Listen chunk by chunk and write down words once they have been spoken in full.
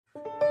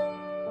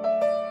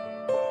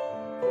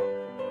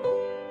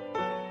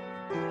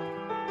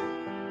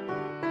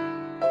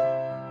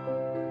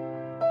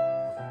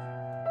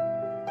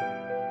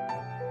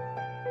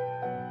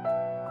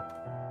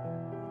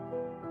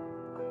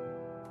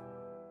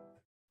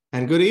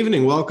And good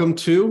evening. Welcome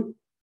to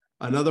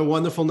another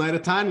wonderful night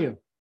of Tanya.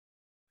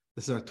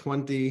 This is our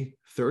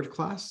 23rd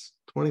class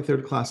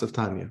of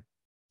Tanya.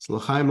 It's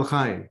L'chaim,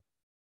 L'chaim.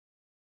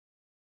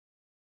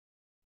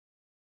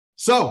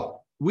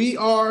 So we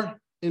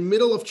are in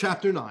middle of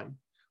chapter 9.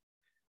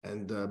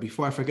 And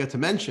before I forget to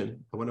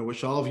mention, I want to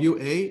wish all of you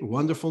a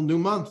wonderful new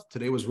month.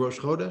 Today was Rosh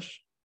Chodesh,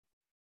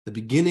 the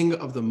beginning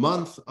of the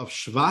month of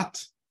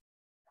Shvat.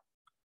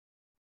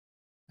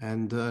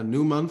 And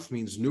new month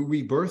means new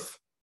rebirth,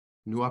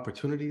 new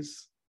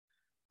opportunities.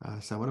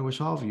 So I want to wish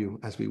all of you,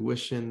 as we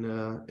wish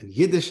in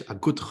Yiddish, a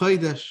good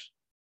Chodesh,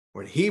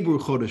 or in Hebrew,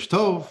 Chodesh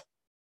Tov,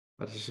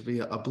 but it should be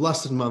a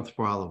blessed month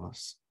for all of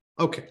us.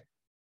 Okay.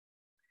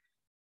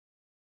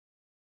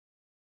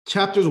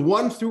 Chapters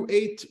 1 through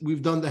 8,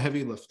 we've done the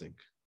heavy lifting.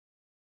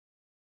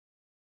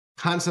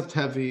 Concept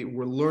heavy.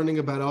 We're learning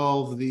about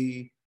all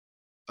the,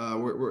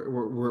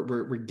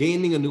 we're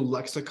gaining a new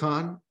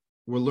lexicon.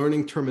 We're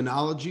learning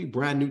terminology,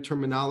 brand new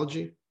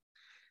terminology.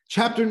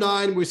 Chapter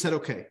 9, we said,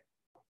 okay,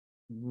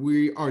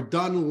 we are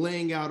done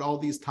laying out all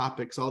these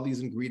topics, all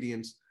these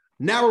ingredients.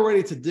 Now we're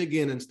ready to dig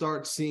in and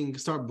start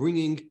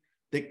bringing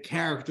the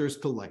characters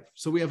to life.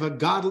 So we have a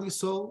godly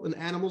soul, an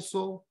animal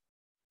soul,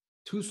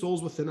 two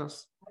souls within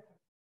us.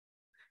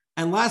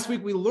 And last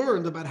week we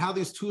learned about how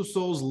these two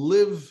souls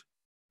live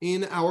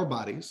in our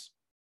bodies.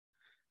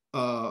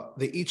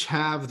 They each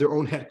have their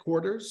own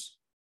headquarters.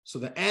 So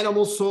the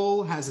animal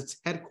soul has its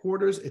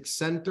headquarters, its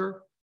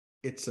center,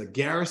 it's a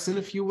garrison,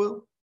 if you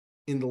will,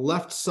 in the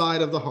left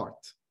side of the heart.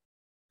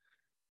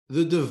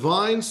 The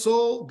divine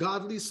soul,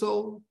 godly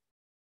soul,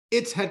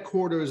 its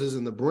headquarters is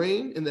in the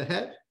brain, in the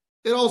head.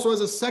 It also has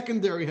a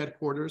secondary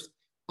headquarters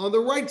on the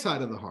right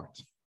side of the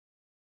heart.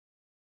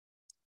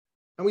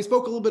 And we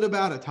spoke a little bit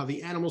about it, how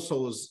the animal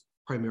soul is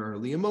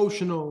primarily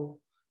emotional.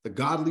 The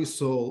godly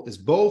soul is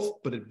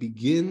both, but it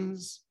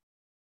begins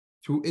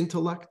through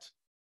intellect.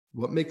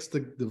 What makes the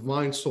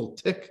divine soul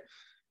tick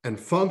and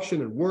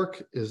function and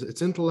work is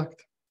its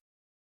intellect.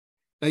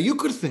 Now you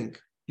could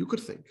think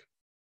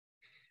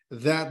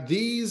that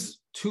these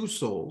two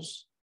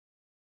souls,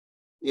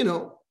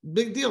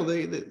 big deal.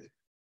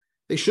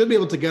 They should be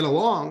able to get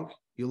along.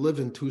 You live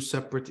in two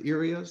separate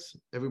areas.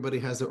 Everybody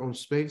has their own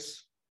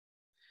space.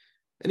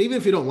 And even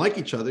if you don't like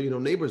each other,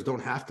 neighbors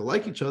don't have to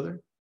like each other,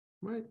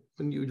 right?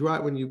 When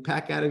you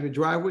pack out of your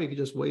driveway, you can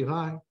just wave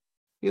hi.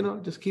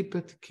 Just keep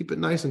it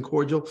nice and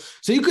cordial.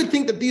 So you could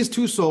think that these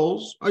two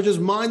souls are just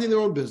minding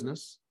their own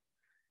business.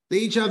 They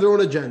each have their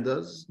own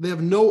agendas. They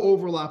have no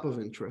overlap of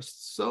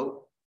interests.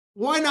 So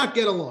why not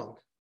get along?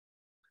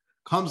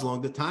 Comes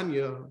along the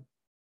Tanya,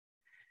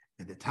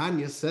 and the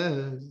Tanya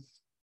says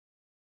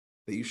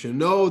that you should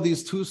know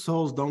these two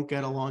souls don't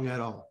get along at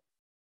all.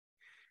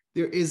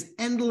 There is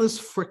endless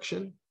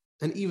friction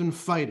and even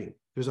fighting.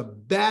 There's a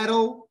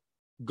battle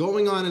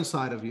going on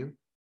inside of you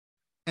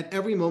at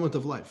every moment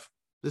of life.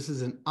 This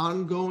is an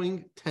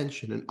ongoing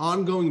tension, an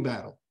ongoing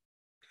battle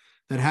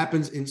that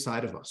happens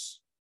inside of us.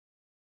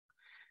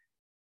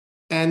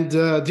 And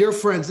dear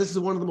friends, this is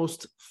one of the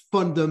most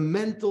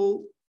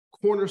fundamental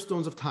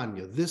cornerstones of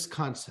Tanya, this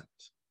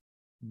concept,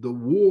 the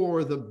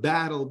war, the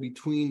battle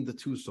between the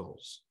two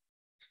souls.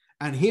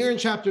 And here in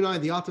chapter 9,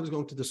 the author is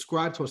going to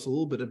describe to us a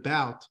little bit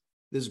about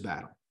this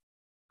battle.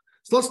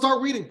 So let's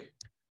start reading.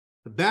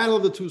 The battle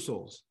of the two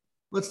souls.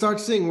 Let's start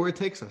seeing where it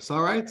takes us,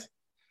 all right?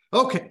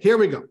 Okay, here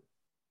we go.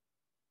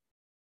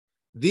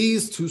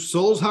 These two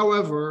souls,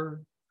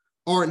 however,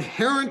 are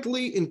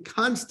inherently in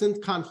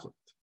constant conflict.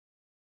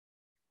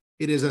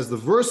 It is, as the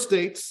verse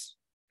states,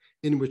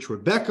 in which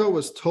Rebekah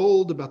was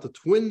told about the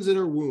twins in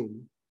her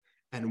womb,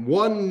 and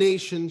one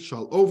nation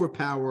shall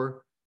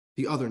overpower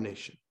the other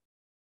nation.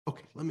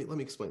 Okay, let me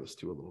explain this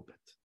to you a little bit.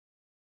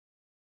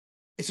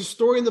 It's a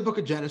story in the book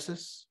of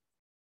Genesis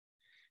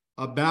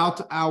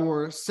about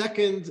our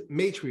second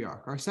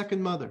matriarch, our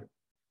second mother.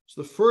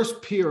 So the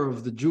first pair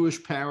of the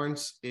Jewish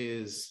parents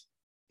is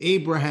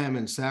Abraham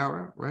and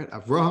Sarah, right?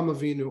 Avraham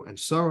Avinu and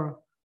Sarah.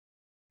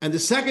 And the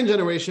second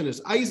generation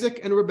is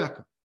Isaac and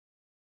Rebekah.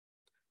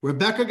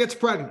 Rebekah gets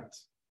pregnant.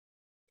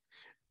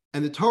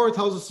 And the Torah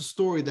tells us a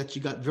story that she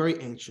got very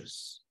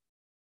anxious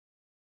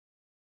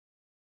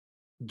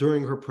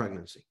during her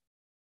pregnancy.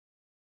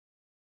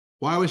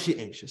 Why was she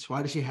anxious?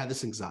 Why did she have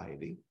this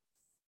anxiety?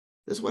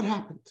 This is what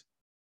happened.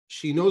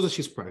 She knows that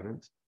she's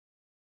pregnant.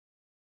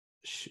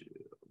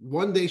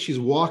 One day she's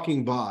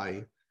walking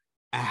by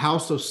a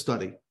house of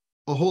study,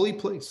 a holy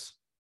place.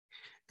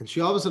 And she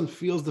all of a sudden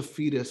feels the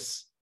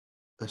fetus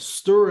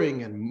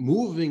stirring and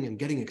moving and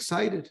getting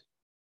excited.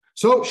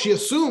 So she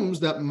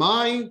assumes that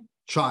my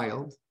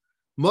child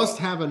must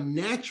have a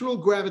natural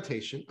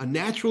gravitation, a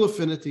natural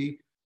affinity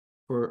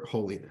for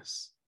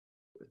holiness,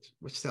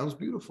 which sounds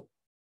beautiful.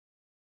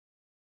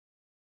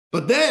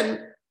 But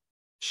then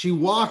she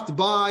walked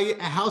by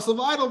a house of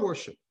idol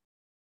worship.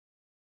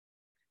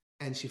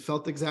 And she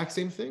felt the exact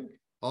same thing.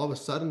 All of a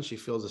sudden, she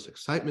feels this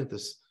excitement,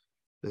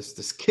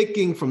 this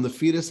kicking from the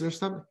fetus in her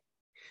stomach.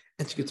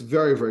 And she gets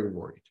very, very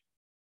worried.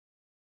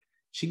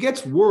 She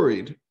gets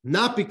worried,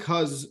 not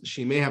because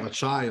she may have a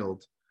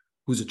child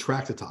who's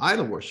attracted to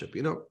idol worship,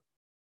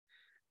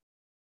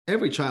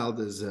 Every child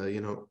is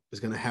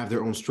going to have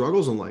their own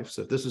struggles in life.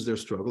 So if this is their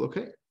struggle,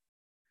 okay.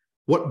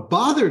 What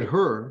bothered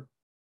her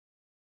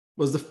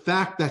was the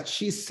fact that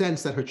she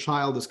sensed that her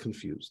child is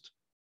confused.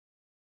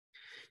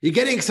 You're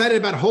getting excited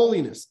about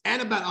holiness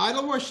and about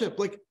idol worship.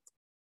 Like,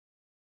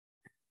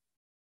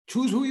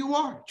 choose who you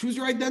are. Choose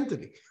your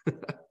identity.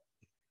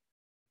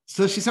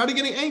 So she started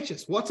getting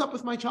anxious. What's up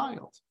with my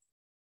child?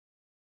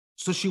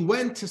 So she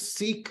went to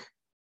seek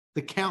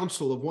the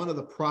counsel of one of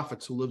the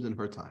prophets who lived in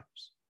her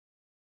times.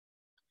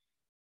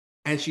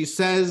 And she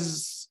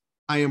says,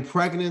 I am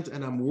pregnant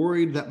and I'm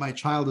worried that my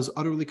child is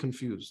utterly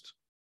confused.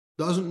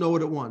 Doesn't know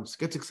what it wants.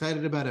 Gets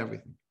excited about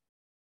everything.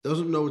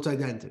 Doesn't know its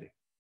identity.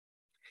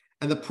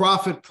 And the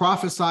prophet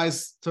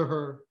prophesies to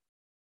her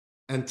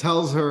and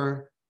tells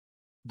her,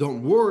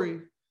 don't worry.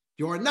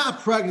 You are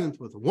not pregnant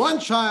with one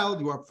child.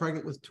 You are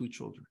pregnant with two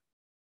children.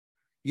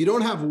 You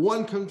don't have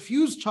one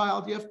confused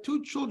child. You have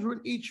two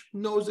children. Each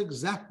knows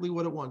exactly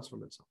what it wants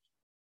from itself.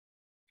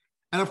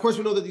 And of course,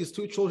 we know that these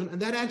two children,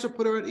 and that answer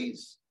put her at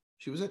ease.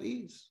 She was at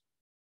ease.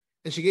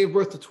 And she gave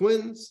birth to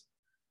twins,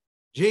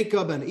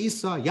 Jacob and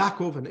Esau,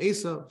 Yaakov and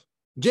Esav.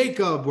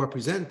 Jacob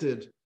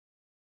represented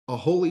a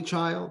holy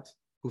child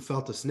who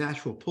felt this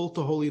natural pull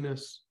to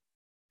holiness.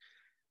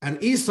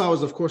 And Esau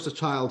was, of course, a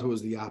child who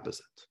was the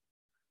opposite,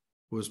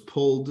 who was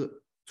pulled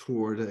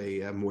toward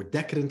a more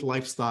decadent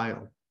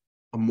lifestyle,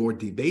 a more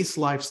debased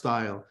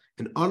lifestyle,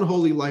 an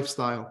unholy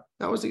lifestyle.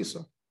 That was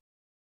Esau.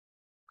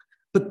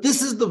 But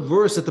this is the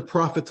verse that the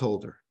prophet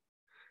told her.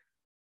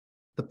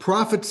 The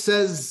prophet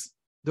says,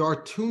 there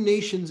are two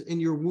nations in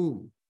your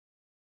womb.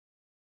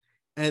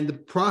 And the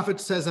prophet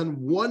says, and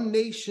one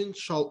nation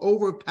shall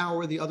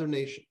overpower the other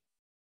nation.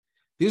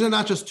 These are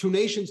not just two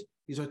nations.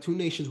 These are two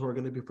nations who are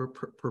going to be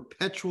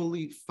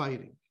perpetually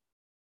fighting.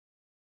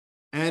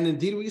 And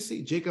indeed, we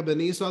see Jacob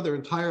and Esau, their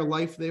entire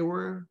life, they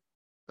were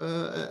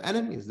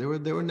enemies. They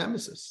were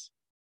nemesis.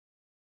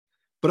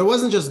 But it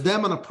wasn't just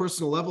them on a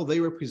personal level. They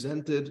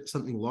represented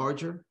something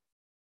larger.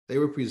 They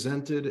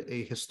represented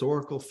a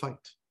historical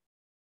fight.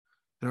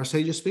 And our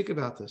sages speak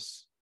about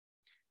this.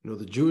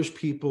 The Jewish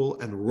people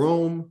and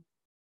Rome,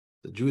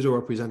 the Jews are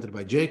represented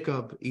by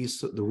Jacob.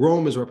 The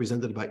Rome is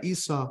represented by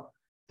Esau.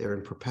 They're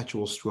in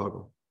perpetual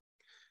struggle.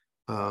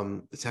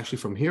 It's actually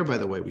from here, by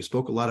the way. We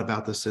spoke a lot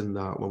about this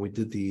when we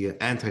did the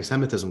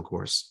anti-Semitism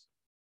course.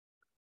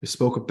 We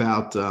spoke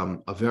about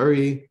a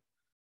very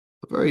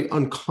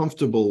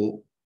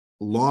uncomfortable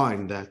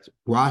line that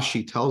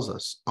Rashi tells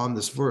us on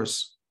this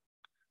verse,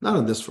 not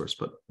on this verse,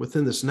 but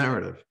within this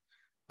narrative,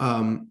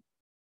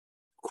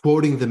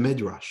 quoting the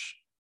Midrash,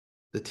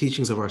 the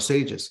teachings of our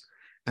sages.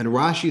 And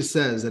Rashi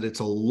says that it's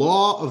a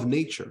law of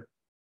nature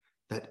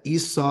that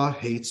Esau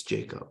hates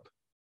Jacob.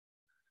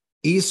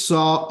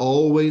 Esau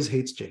always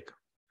hates Jacob.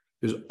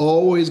 There's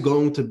always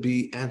going to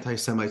be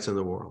anti-Semites in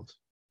the world.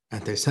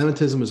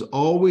 Anti-Semitism is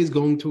always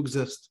going to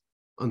exist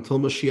until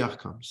Mashiach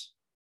comes.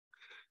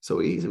 So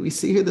we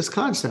see here this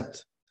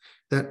concept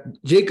that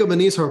Jacob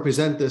and Esau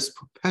represent this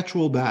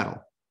perpetual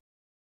battle.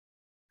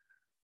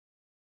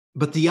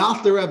 But the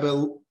Alter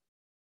Rebbe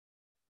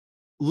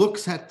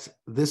looks at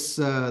this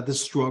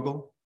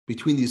struggle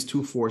between these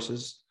two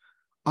forces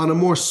on a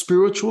more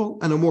spiritual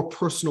and a more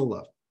personal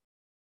level.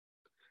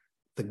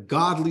 The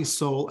godly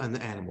soul and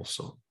the animal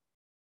soul.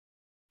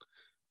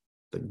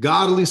 The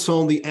godly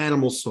soul and the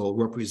animal soul,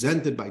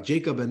 represented by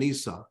Jacob and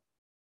Esau,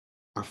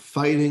 are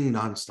fighting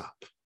nonstop.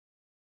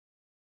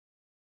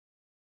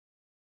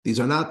 These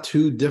are not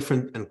two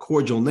different and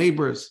cordial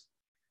neighbors.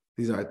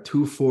 These are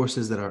two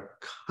forces that are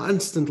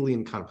constantly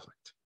in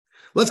conflict.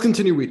 Let's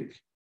continue reading.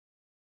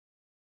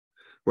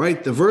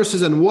 Right? The verse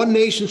is, and one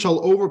nation shall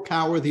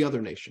overpower the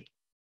other nation.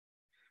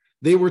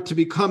 They were to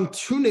become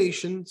two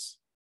nations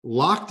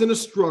locked in a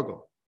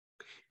struggle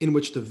in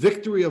which the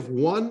victory of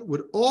one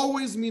would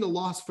always mean a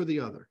loss for the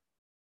other.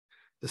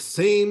 The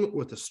same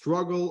with the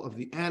struggle of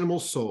the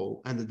animal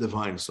soul and the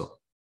divine soul.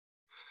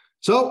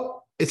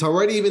 So it's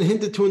already even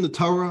hinted to in the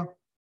Torah,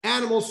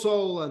 animal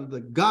soul and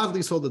the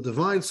godly soul, the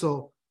divine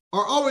soul,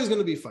 are always going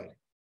to be fighting.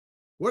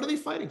 What are they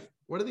fighting for?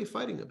 What are they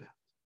fighting about?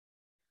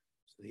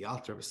 So the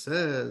Alter Rebbe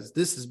says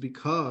this is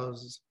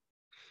because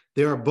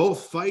they are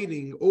both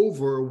fighting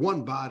over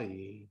one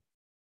body,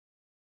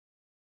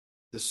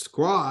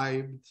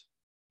 described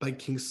by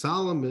King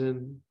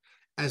Solomon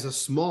as a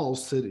small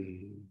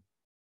city.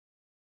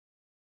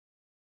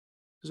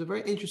 There's a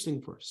very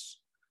interesting verse,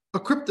 a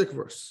cryptic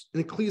verse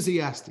in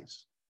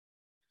Ecclesiastes,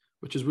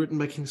 which is written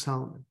by King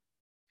Solomon.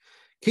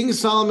 King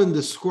Solomon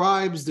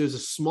describes there's a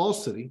small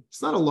city.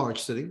 It's not a large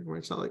city, right?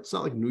 It's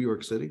not like New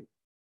York City.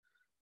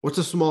 What's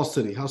a small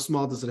city? How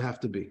small does it have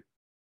to be?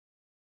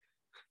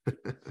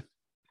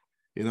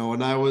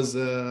 When I was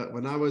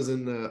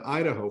in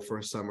Idaho for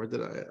a summer,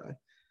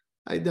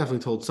 I definitely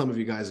told some of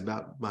you guys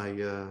about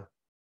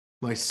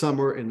my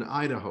summer in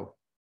Idaho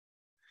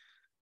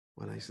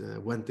when I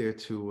went there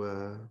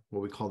to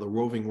what we call the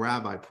roving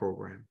rabbi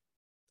program.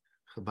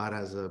 Chabad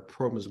has a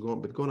program that's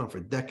been going on for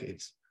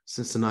decades,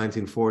 since the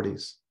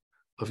 1940s,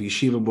 of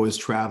yeshiva boys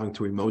traveling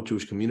to remote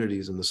Jewish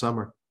communities in the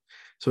summer.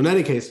 So in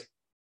any case,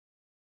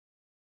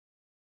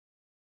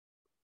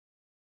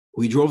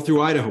 We drove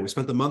through Idaho. We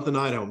spent a month in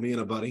Idaho, me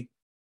and a buddy,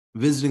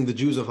 visiting the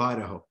Jews of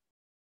Idaho.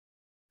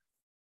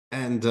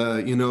 And,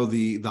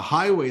 the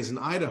highways in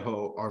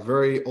Idaho are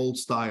very old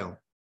style,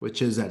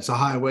 which is that it's a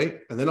highway.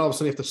 And then all of a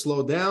sudden you have to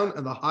slow down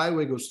and the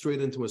highway goes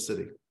straight into a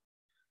city,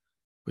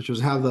 which was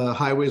how the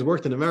highways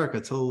worked in America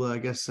until, I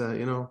guess,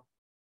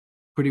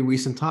 pretty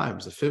recent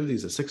times, the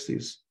 50s, the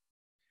 60s.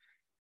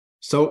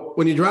 So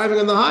when you're driving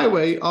on the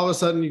highway, all of a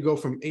sudden you go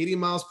from 80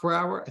 miles per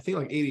hour, I think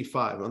like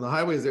 85. On the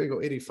highways, there you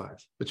go,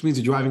 85, which means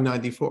you're driving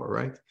 94,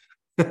 right?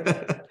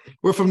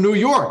 We're from New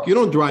York. You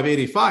don't drive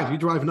 85, you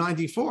drive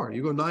 94.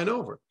 You go 9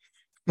 over.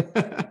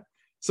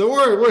 So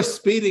we're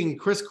speeding,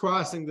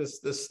 crisscrossing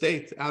this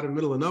state out in the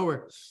middle of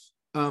nowhere.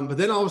 But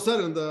then all of a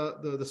sudden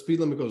the speed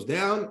limit goes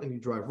down and you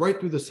drive right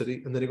through the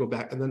city and then you go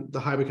back and then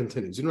the highway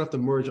continues. You don't have to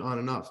merge on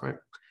and off, right?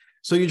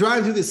 So you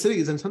drive through these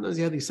cities and sometimes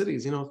you have these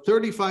cities,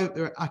 35,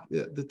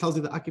 that tells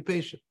you the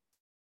occupation.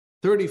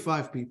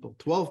 35 people,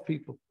 12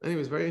 people.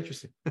 Anyways, very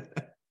interesting.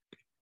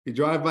 You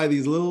drive by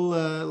these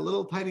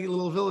little tiny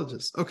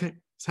villages. Okay,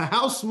 so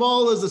how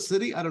small is a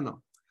city? I don't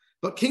know.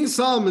 But King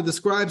Solomon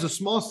describes a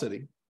small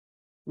city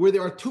where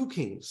there are two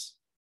kings.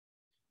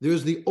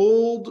 There's the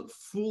old,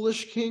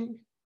 foolish king,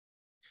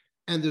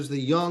 and there's the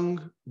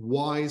young,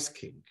 wise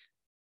king.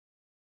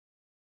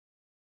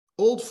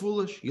 Old,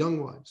 foolish,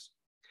 young, wise.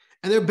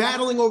 And they're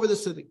battling over the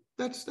city.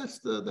 That's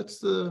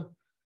the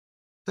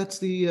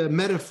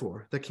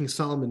metaphor that King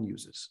Solomon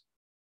uses.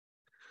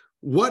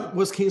 What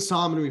was King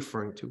Solomon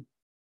referring to?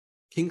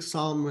 King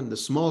Solomon, the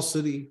small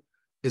city,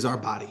 is our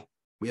body.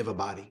 We have a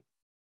body.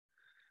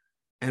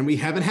 And we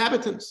have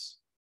inhabitants.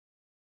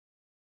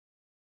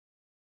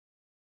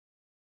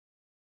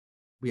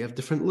 We have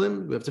different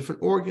limbs, we have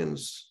different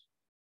organs.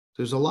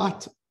 There's a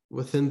lot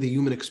within the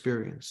human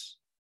experience.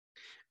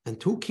 And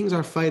two kings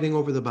are fighting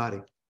over the body.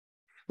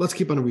 Let's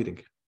keep on reading.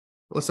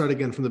 Let's start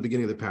again from the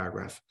beginning of the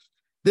paragraph.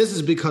 This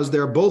is because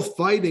they're both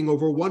fighting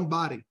over one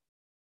body,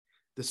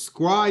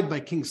 described by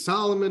King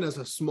Solomon as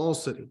a small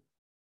city.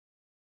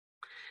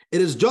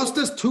 It is just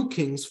as two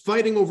kings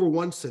fighting over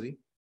one city,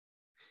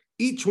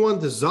 each one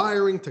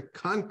desiring to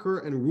conquer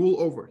and rule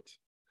over it,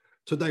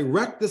 to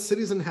direct the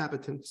city's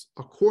inhabitants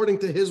according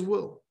to his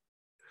will,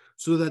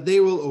 so that they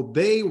will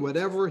obey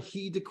whatever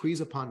he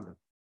decrees upon them.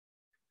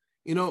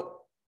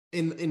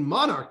 In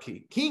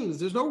monarchy, kings,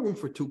 there's no room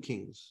for two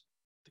kings.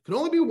 There can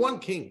only be one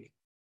king.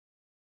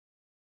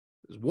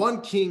 There's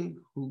one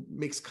king who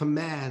makes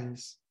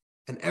commands,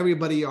 and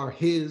everybody are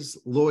his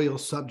loyal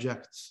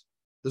subjects.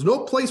 There's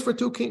no place for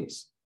two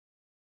kings.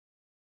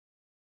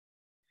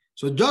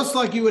 So just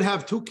like you would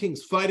have two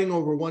kings fighting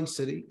over one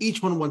city,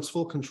 each one wants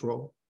full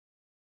control,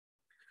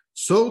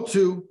 so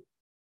too,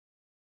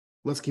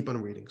 let's keep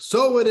on reading.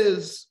 So it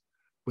is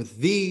with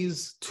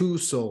these two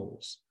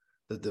souls,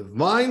 the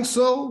divine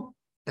soul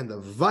and the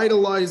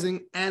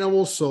vitalizing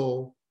animal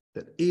soul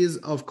that is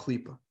of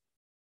Klippa.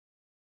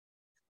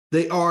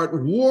 They are at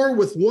war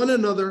with one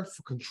another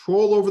for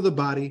control over the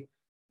body,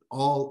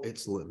 all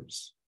its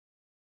limbs.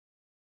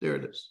 There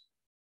it is.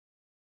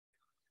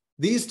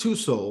 These two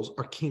souls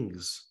are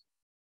kings.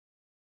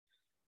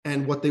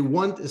 And what they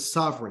want is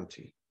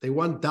sovereignty. They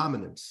want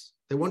dominance.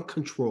 They want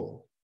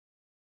control.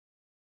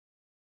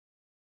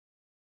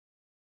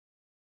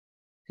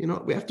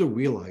 We have to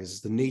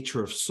realize the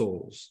nature of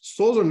souls.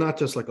 Souls are not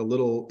just like a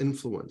little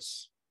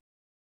influence.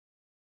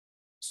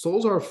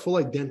 Souls are a full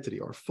identity,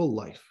 our full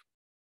life.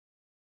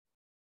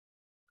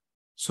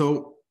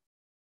 So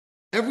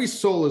every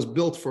soul is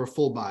built for a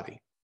full body.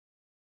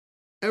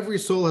 Every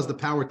soul has the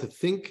power to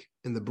think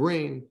in the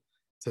brain,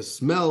 to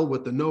smell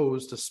with the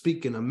nose, to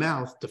speak in the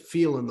mouth, to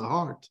feel in the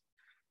heart,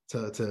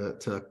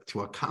 to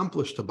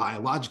accomplish, to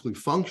biologically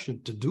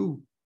function, to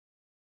do.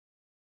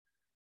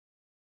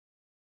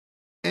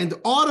 And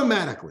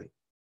automatically,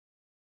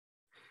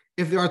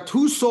 if there are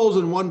two souls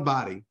in one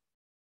body,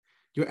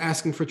 you're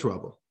asking for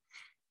trouble,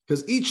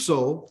 because each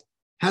soul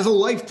has a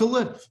life to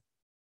live.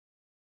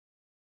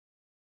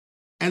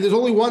 And there's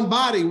only one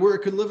body where it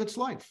could live its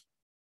life.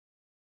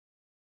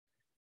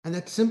 And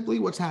that's simply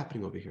what's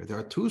happening over here. There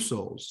are two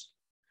souls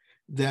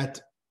that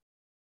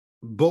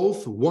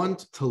both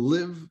want to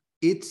live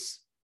its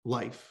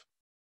life.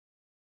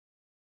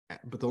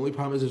 But the only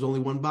problem is there's only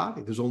one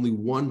body. There's only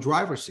one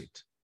driver's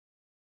seat.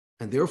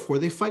 And therefore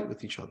they fight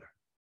with each other.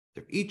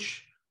 They're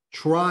each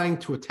trying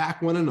to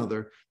attack one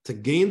another to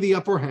gain the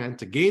upper hand,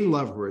 to gain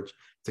leverage,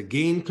 to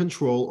gain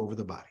control over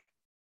the body.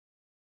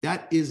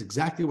 That is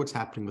exactly what's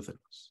happening within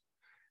us.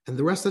 And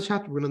the rest of the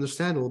chapter, we're going to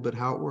understand a little bit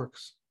how it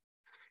works.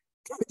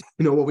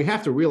 What we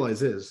have to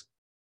realize is,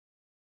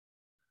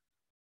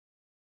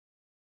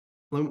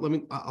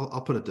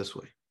 I'll put it this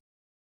way.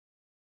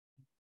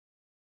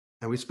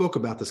 And we spoke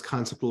about this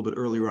concept a little bit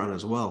earlier on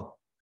as well.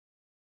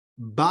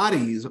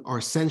 Bodies are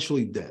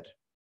essentially dead.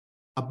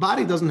 A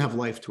body doesn't have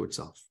life to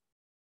itself.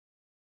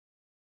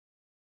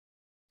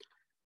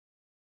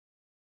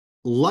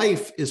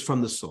 Life is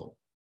from the soul.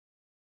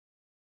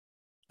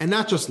 And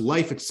not just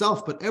life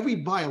itself, but every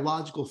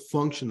biological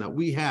function that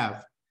we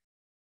have,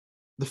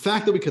 the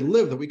fact that we can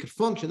live, that we could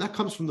function, that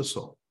comes from the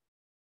soul.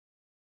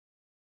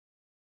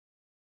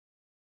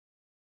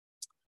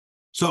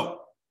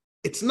 So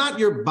it's not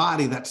your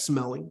body that's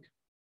smelling.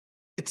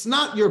 It's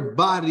not your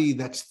body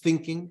that's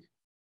thinking.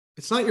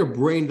 It's not your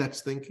brain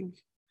that's thinking.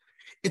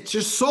 It's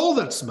your soul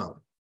that's smelling.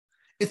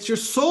 It's your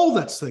soul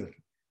that's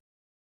thinking.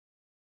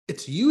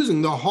 It's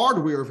using the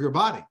hardware of your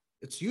body.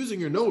 It's using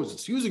your nose.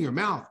 It's using your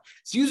mouth.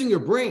 It's using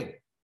your brain.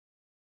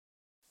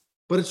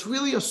 But it's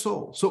really a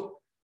soul. So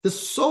the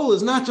soul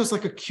is not just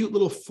like a cute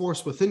little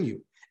force within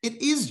you.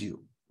 It is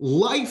you.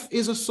 Life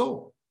is a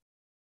soul.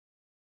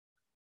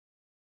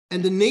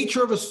 And the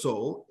nature of a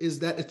soul is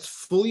that it's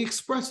fully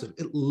expressive.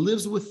 It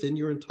lives within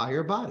your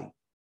entire body.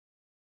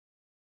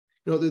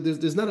 You know,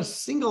 there's not a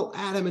single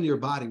atom in your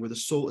body where the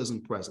soul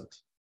isn't present.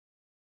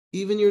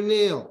 Even your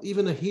nail,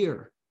 even a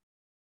hair.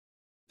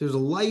 There's a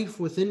life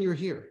within your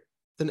hair,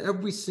 within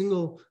every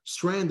single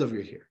strand of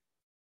your hair.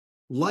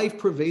 Life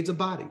pervades a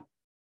body.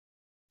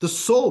 The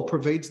soul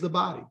pervades the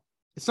body.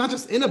 It's not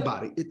just in a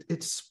body,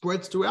 it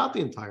spreads throughout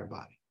the entire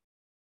body.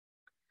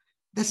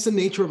 That's the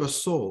nature of a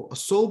soul. A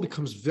soul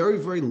becomes very,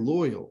 very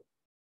loyal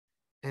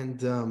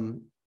and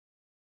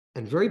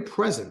very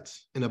present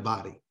in a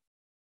body.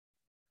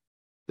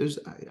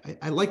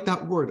 I like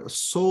that word. A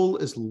soul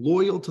is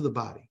loyal to the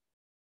body.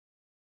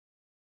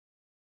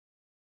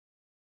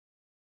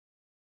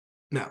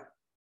 Now,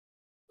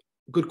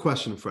 good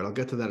question, Fred. I'll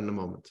get to that in a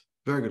moment.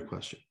 Very good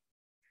question.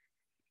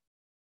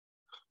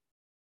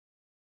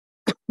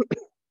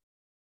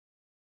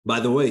 By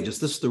the way, just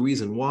this is the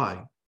reason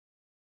why,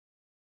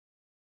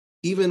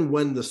 even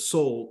when the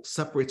soul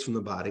separates from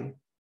the body,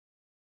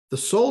 the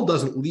soul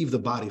doesn't leave the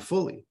body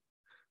fully.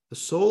 The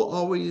soul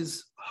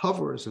always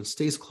hovers and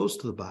stays close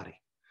to the body,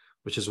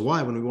 which is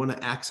why when we want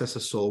to access a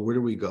soul, where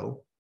do we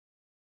go?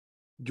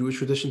 Jewish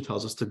tradition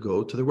tells us to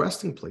go to the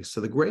resting place,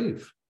 to the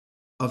grave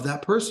of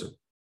that person.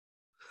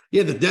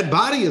 Yeah, the dead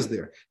body is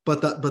there,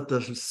 but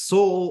the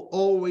soul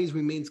always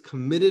remains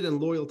committed and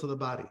loyal to the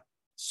body.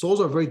 Souls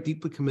are very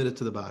deeply committed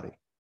to the body.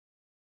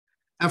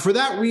 And for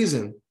that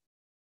reason,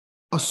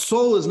 a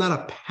soul is not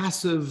a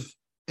passive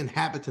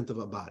inhabitant of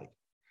a body.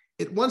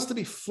 It wants to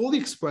be fully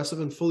expressive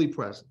and fully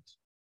present.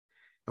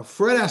 Now,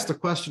 Fred asked a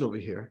question over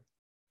here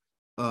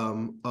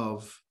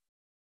of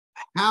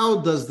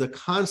how does the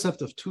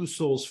concept of two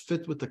souls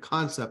fit with the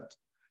concept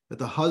that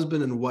the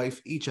husband and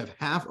wife each have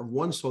half of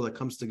one soul that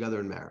comes together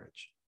in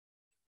marriage?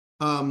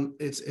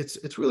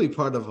 It's really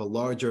part of a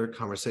larger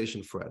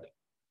conversation, Fred.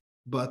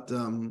 But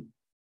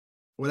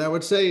what I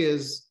would say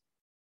is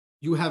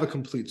you have a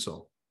complete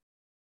soul.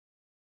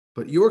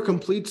 But your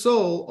complete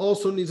soul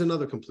also needs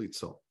another complete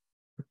soul,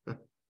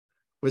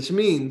 which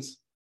means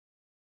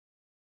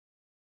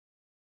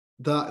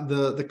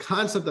the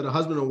concept that a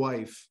husband and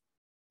wife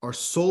are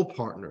soul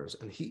partners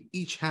and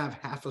each have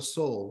half a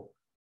soul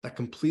that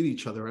complete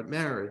each other at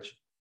marriage,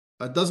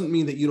 doesn't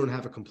mean that you don't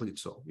have a complete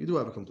soul. You do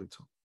have a complete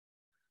soul.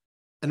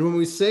 And when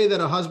we say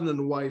that a husband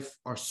and a wife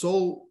are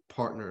soul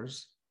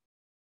partners,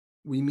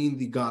 we mean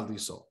the godly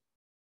soul.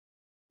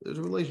 There's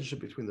a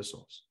relationship between the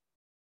souls.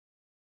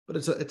 But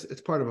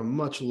it's part of a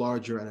much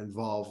larger and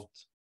involved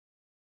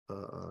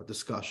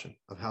discussion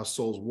of how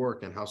souls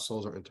work and how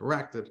souls are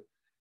interacted,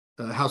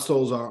 how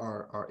souls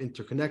are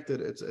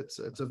interconnected. It's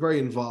a very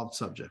involved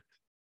subject.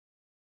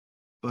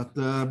 But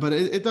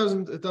it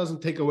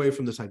doesn't take away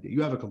from this idea.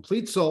 You have a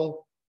complete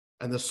soul,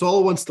 and the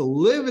soul wants to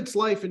live its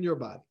life in your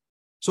body.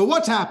 So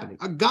what's happening?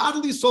 A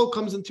godly soul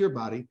comes into your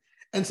body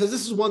and says,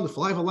 "This is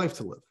wonderful. I have a life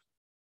to live.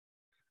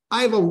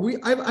 I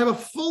have a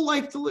full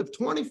life to live,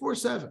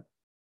 24/7."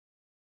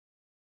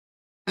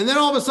 And then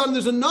all of a sudden,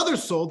 there's another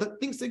soul that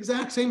thinks the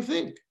exact same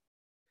thing.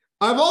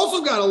 I've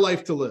also got a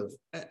life to live,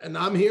 and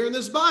I'm here in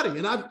this body,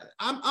 and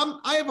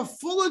I have a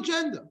full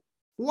agenda,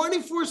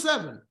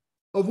 24/7,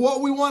 of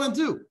what we want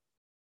to do.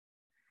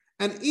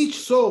 And each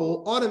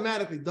soul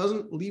automatically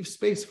doesn't leave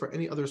space for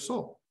any other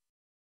soul.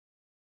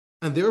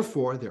 And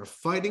therefore, they're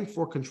fighting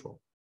for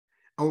control.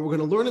 And what we're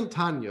going to learn in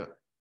Tanya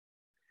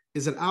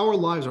is that our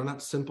lives are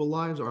not simple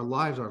lives. Our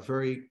lives are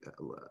very,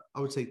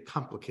 I would say,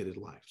 complicated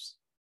lives.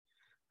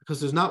 Because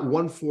there's not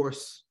one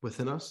force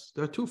within us,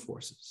 there are two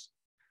forces.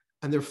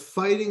 And they're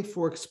fighting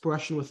for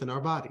expression within our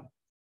body.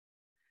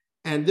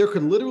 And there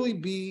could literally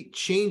be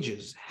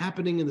changes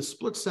happening in the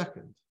split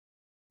second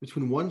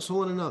between one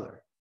soul and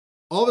another.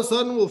 All of a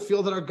sudden, we'll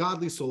feel that our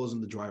godly soul is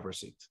in the driver's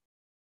seat.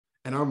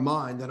 And our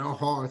mind and our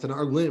heart and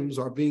our limbs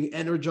are being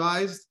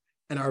energized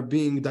and are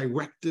being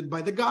directed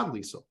by the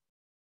godly soul.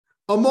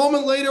 A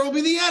moment later, it will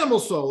be the animal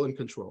soul in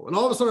control. And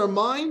all of a sudden, our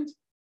mind,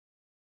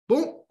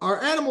 boom,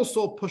 our animal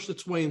soul pushed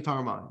its way into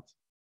our mind.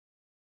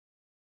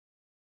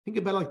 Think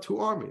about it like two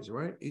armies,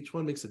 right? Each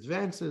one makes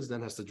advances,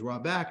 then has to draw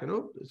back, and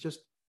it's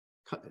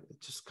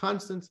just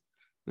constant.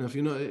 If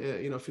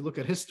you look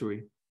at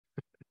history,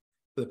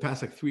 for the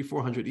past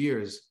 300-400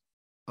 years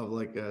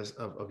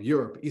of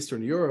Europe,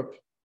 Eastern Europe,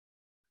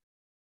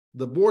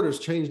 the borders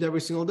changed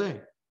every single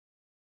day.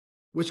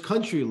 Which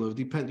country you live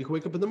depends. You can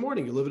wake up in the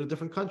morning, you live in a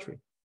different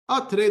country.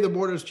 Today the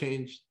borders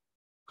changed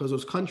because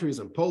those countries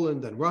in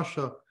Poland and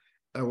Russia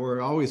were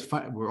always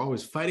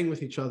fighting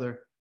with each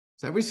other.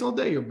 So every single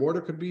day your border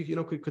could be,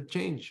 could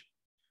change,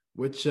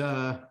 which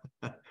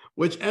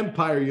which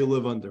empire you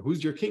live under,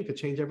 who's your king, could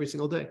change every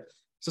single day.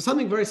 So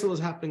something very similar is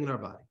happening in our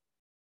body.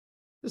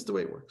 This is the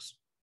way it works.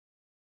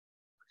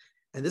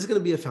 And this is going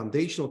to be a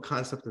foundational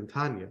concept in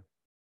Tanya,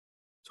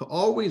 to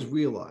always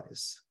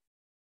realize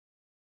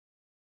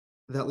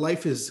that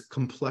life is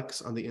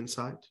complex on the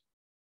inside.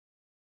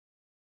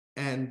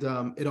 And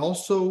it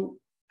also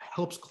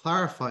helps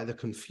clarify the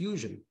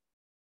confusion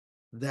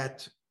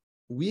that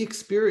we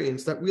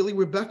experience that really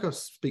Rebecca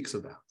speaks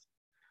about.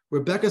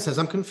 Rebecca says,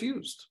 I'm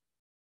confused.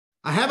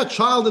 I have a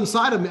child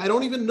inside of me. I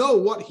don't even know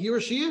what he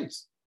or she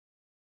is.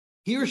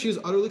 He or she is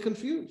utterly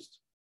confused.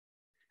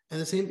 And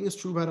the same thing is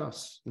true about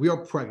us. We are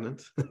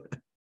pregnant.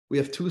 We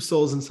have two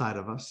souls inside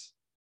of us.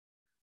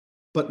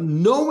 But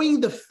knowing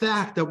the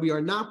fact that we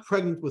are not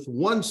pregnant with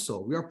one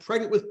soul, we are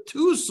pregnant with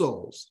two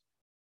souls,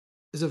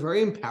 is a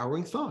very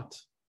empowering thought.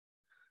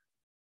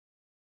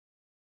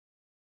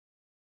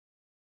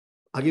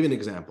 I'll give you an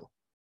example.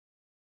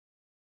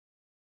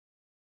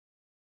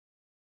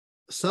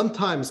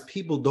 Sometimes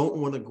people don't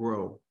want to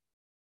grow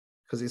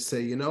because they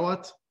say, you know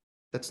what?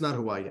 That's not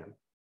who I am.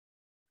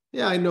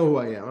 Yeah, I know who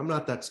I am. I'm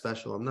not that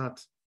special. I'm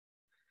not,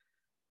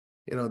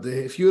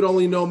 if you'd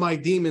only know my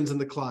demons in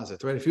the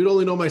closet, right? If you'd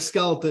only know my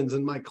skeletons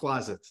in my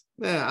closet,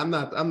 I'm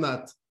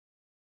not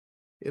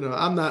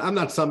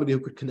somebody who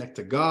could connect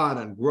to God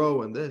and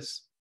grow and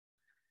this.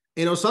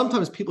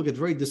 Sometimes people get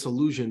very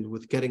disillusioned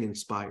with getting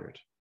inspired.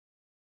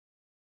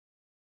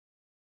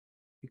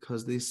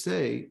 Because they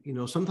say,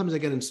 sometimes I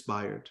get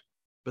inspired,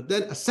 but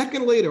then a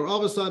second later, all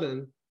of a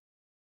sudden,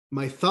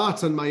 my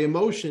thoughts and my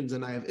emotions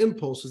and I have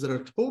impulses that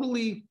are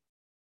totally,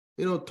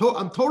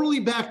 I'm totally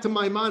back to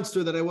my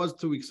monster that I was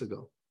 2 weeks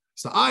ago.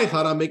 So I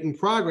thought I'm making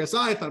progress.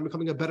 I thought I'm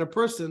becoming a better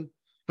person.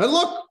 And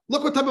look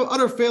what type of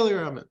utter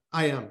failure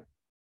I am.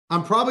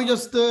 I'm probably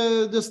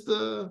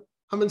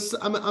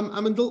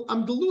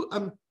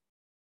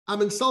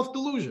I'm in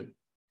self-delusion.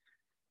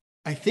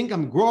 I think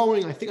I'm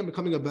growing. I think I'm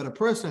becoming a better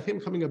person. I think I'm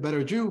becoming a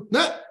better Jew.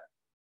 No,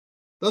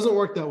 doesn't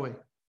work that way.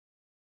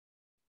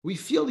 We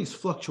feel these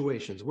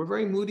fluctuations. We're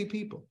very moody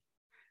people.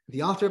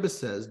 The Alter Rebbe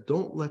says,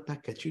 don't let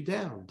that get you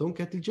down. Don't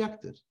get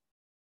dejected.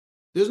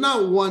 There's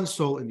not one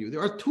soul in you.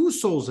 There are two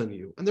souls in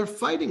you, and they're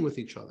fighting with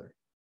each other.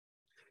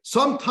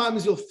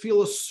 Sometimes you'll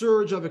feel a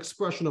surge of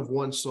expression of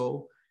one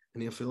soul,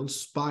 and you'll feel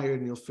inspired,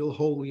 and you'll feel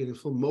holy, and you'll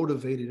feel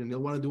motivated, and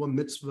you'll want to do a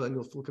mitzvah, and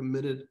you'll feel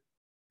committed.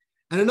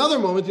 And another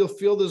moment, you'll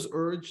feel this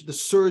urge, the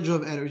surge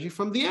of energy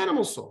from the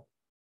animal soul.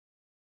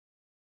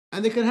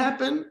 And it can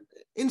happen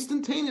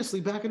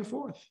instantaneously back and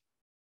forth.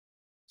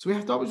 So we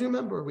have to always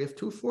remember, we have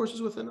two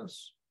forces within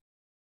us.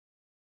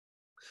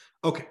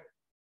 Okay.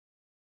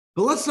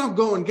 But let's now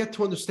go and get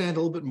to understand a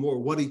little bit more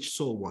what each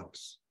soul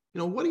wants.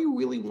 What do you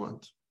really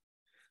want?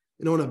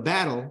 In a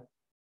battle,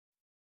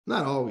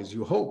 not always,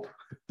 you hope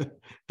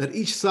that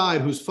each side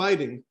who's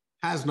fighting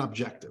has an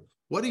objective.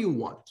 What do you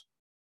want?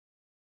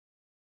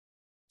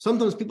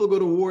 Sometimes people go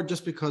to war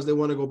just because they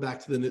want to go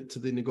back to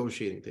the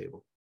negotiating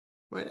table,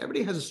 right?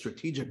 Everybody has a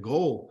strategic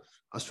goal,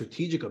 a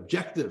strategic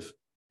objective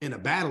in a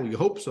battle. You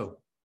hope so,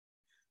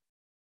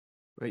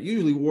 right?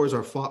 Usually wars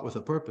are fought with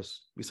a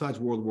purpose besides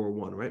World War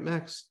I, right,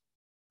 Max?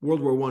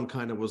 World War I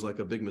kind of was like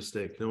a big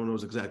mistake. No one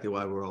knows exactly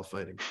why we're all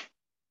fighting.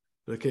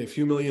 Okay, a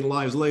few million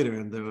lives later,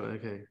 and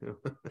okay.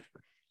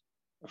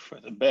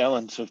 For the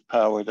balance of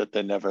power that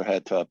they never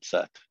had to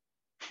upset.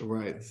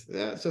 Right.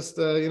 Yeah, it's just,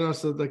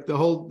 so like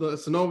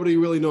so nobody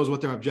really knows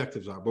what their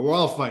objectives are, but we're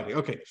all fighting.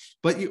 Okay.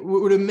 But you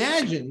would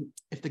imagine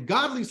if the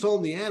godly soul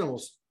and the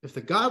animals,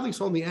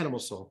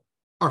 soul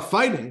are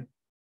fighting,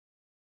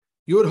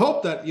 you would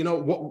hope that,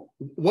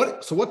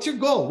 so what's your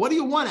goal? What do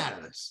you want out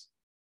of this?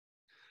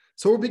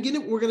 So we're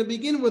going to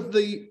begin with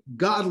the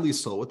godly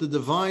soul, with the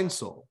divine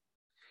soul.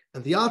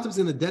 And the Alter is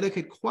going to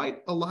dedicate quite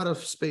a lot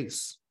of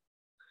space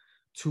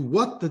to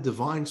what the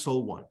divine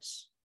soul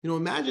wants.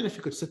 Imagine if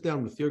you could sit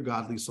down with your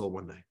godly soul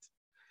one night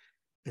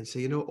and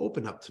say,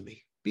 open up to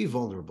me, be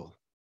vulnerable.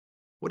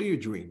 What are your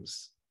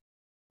dreams?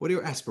 What are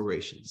your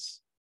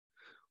aspirations?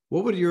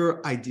 What would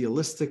your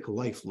idealistic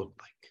life look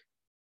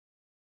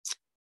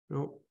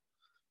like?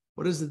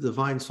 What does the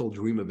divine soul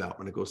dream about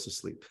when it goes to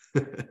sleep?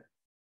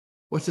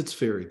 What's its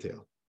fairy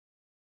tale?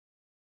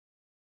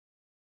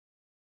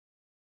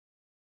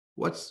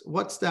 What's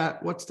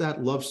that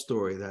love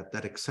story,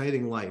 that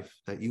exciting life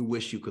that you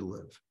wish you could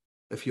live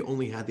if you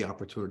only had the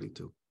opportunity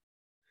to?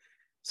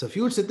 So if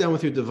you would sit down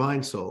with your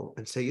divine soul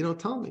and say,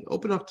 tell me,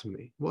 open up to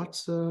me.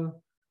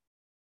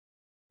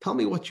 Tell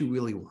me what you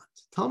really want.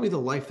 Tell me the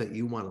life that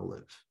you want to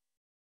live.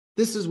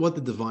 This is what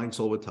the divine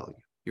soul would tell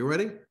you. You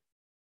ready?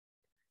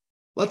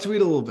 Let's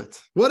read a little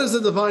bit. What does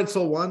the divine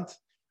soul want?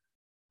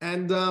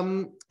 And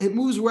it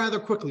moves rather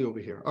quickly over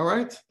here. All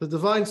right. The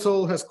divine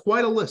soul has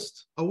quite a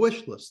list, a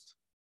wish list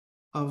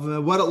of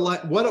what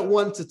it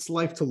wants its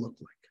life to look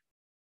like.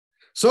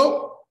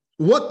 So,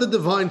 what the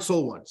divine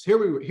soul wants. Here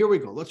we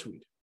go. Let's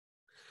read.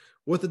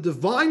 What the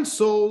divine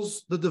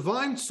soul's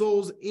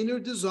inner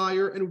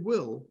desire and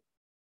will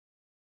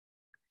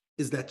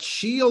is that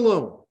she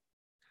alone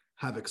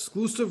have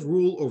exclusive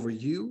rule over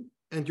you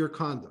and your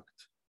conduct.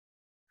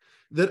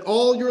 that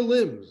all your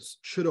limbs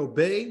should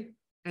obey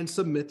and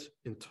submit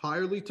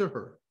entirely to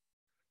her,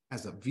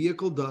 as a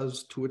vehicle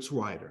does to its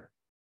rider.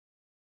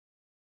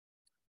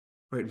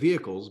 Right?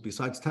 Vehicles,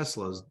 besides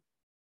Teslas,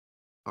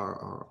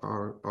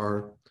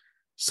 are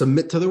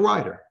submit to the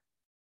rider.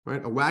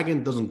 Right? A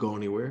wagon doesn't go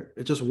anywhere.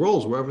 It just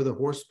rolls wherever the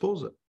horse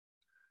pulls it.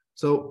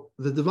 So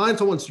the divine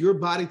soul wants your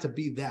body to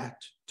be that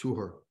to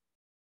her.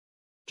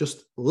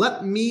 Just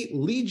let me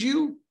lead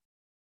you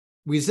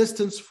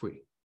resistance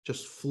free.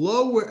 Just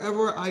flow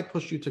wherever I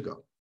push you to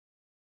go.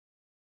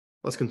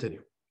 Let's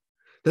continue.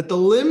 That the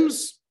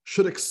limbs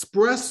should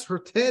express her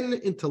 10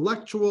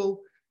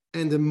 intellectual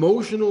and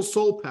emotional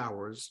soul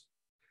powers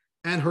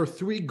and her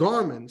 3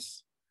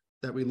 garments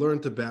that we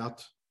learned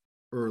about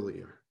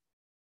earlier.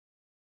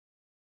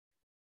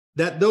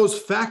 That those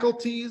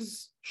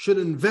faculties should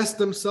invest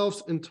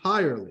themselves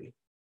entirely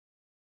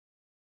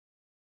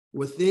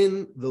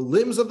within the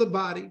limbs of the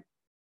body,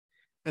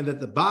 and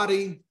that the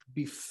body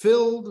be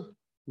filled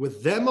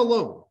with them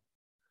alone,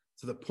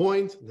 to the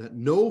point that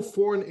no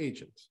foreign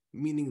agent,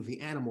 meaning the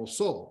animal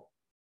soul,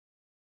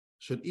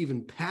 should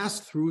even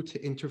pass through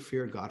to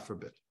interfere, God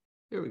forbid.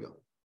 Here we go.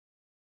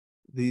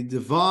 The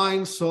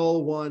divine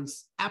soul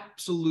wants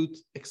absolute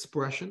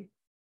expression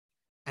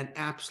and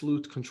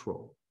absolute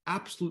control,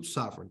 absolute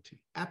sovereignty,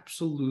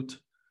 absolute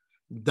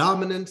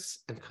dominance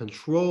and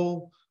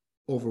control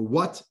over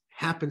what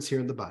happens here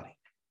in the body.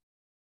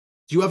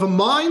 Do you have a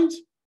mind?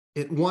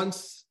 It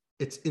wants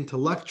its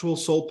intellectual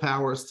soul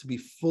powers to be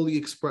fully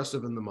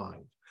expressive in the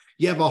mind.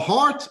 You have a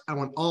heart? I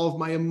want all of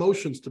my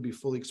emotions to be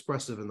fully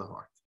expressive in the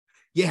heart.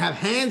 You have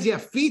hands, you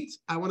have feet,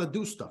 I want to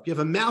do stuff. You have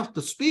a mouth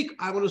to speak,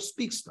 I want to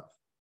speak stuff.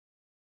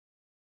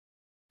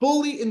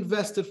 Fully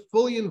invested,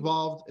 fully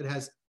involved.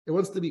 It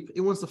wants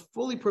to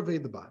fully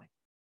pervade the body.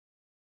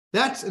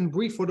 That's in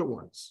brief what it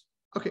wants.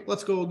 Okay,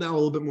 let's go now a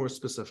little bit more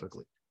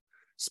specifically.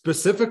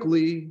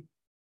 Specifically,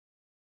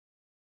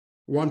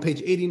 we're on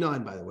page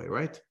 89, by the way,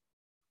 right?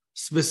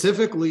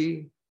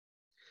 Specifically,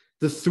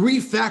 the 3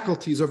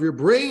 faculties of your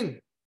brain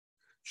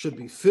should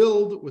be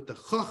filled with the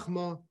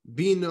chachma,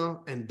 bina,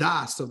 and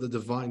das of the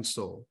divine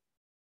soul.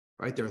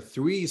 Right? There are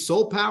 3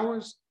 soul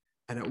powers,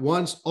 and it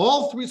wants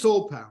all 3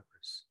 soul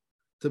powers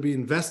to be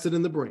invested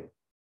in the brain.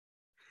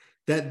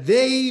 That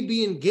they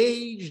be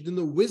engaged in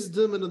the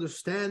wisdom and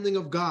understanding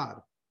of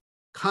God,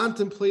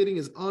 contemplating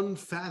his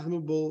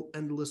unfathomable,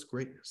 endless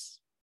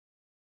greatness.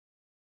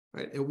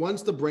 Right? It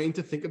wants the brain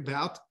to think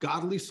about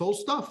godly soul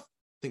stuff.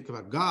 Think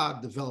about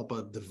God, develop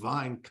a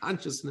divine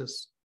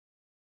consciousness.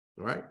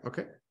 All right?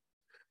 Okay.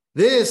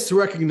 This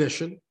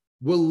recognition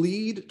will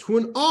lead to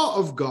an awe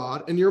of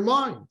God in your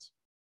mind,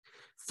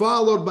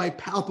 followed by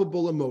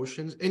palpable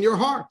emotions in your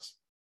heart,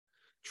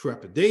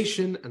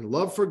 trepidation and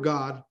love for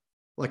God,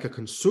 like a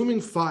consuming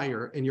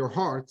fire in your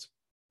heart,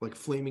 like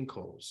flaming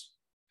coals.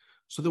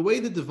 So the way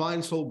the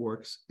divine soul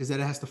works is that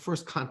it has to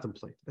first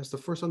contemplate, it has to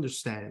first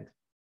understand,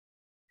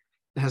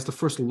 it has to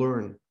first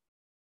learn.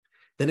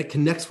 Then it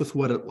connects with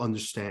what it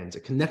understands,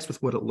 it connects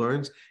with what it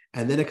learns,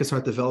 and then it can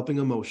start developing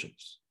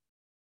emotions.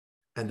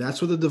 And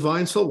that's what the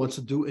divine soul wants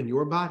to do in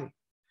your body.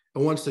 It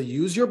wants to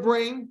use your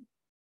brain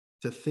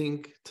to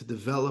think, to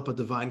develop a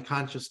divine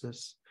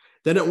consciousness.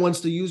 Then it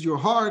wants to use your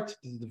heart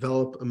to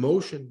develop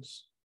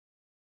emotions.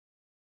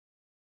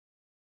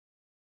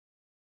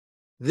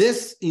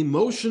 This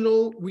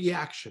emotional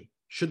reaction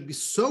should be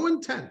so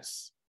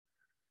intense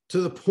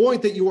to the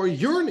point that you are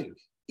yearning,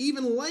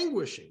 even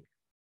languishing,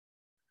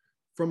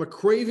 from a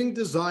craving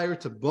desire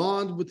to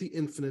bond with the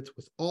infinite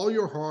with all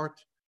your heart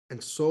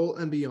and soul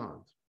and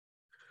beyond.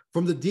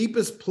 From the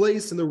deepest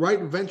place in the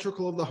right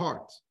ventricle of the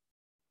heart,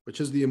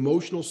 which is the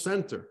emotional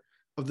center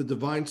of the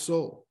divine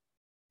soul.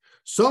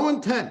 So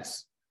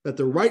intense that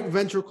the right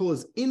ventricle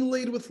is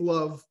inlaid with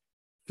love,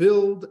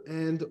 filled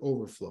and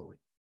overflowing.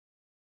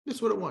 This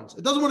is what it wants.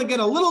 It doesn't want to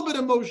get a little bit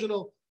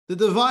emotional. The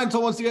divine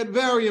soul wants to get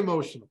very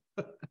emotional.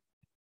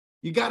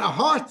 You got a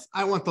heart,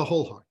 I want the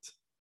whole heart.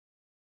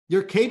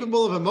 You're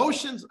capable of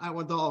emotions, I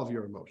want all of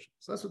your emotions.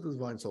 That's what the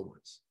divine soul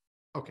wants.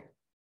 Okay.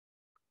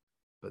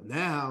 But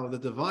now the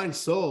divine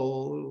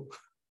soul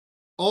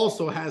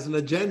also has an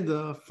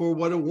agenda for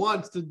what it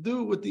wants to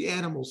do with the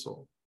animal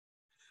soul.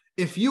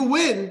 If you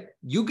win,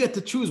 you get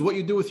to choose what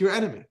you do with your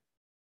enemy.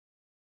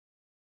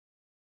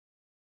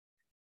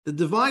 The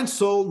divine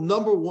soul,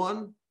 number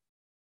 1,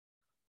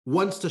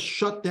 wants to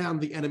shut down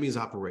the enemy's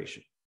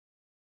operation.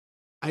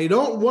 I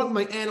don't want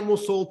my animal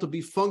soul to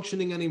be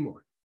functioning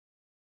anymore.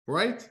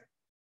 Right?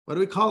 What do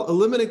we call it?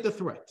 Eliminate the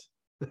threat.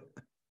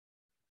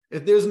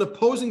 If there's an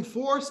opposing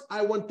force,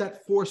 I want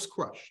that force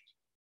crushed.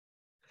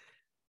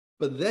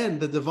 But then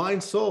the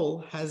divine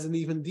soul has an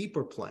even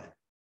deeper plan.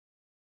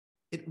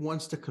 It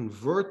wants to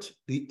convert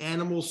the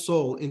animal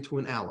soul into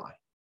an ally.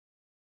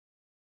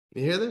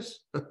 You hear this?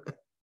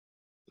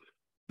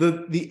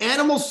 The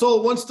animal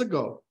soul wants to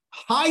go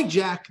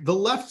hijack the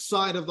left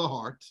side of the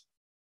heart,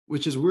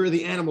 which is where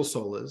the animal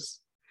soul is,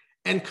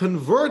 and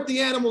convert the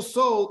animal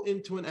soul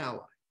into an ally,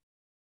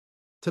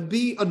 to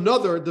be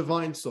another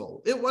divine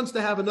soul. It wants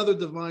to have another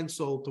divine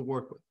soul to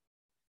work with.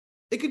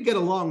 It could get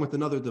along with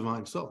another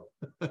divine soul.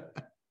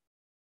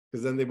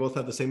 because then they both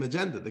have the same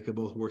agenda. They could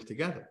both work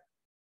together.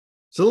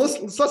 So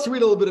let's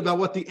read a little bit about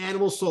what the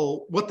animal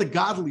soul, what the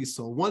godly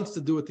soul wants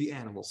to do with the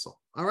animal soul.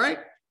 All right?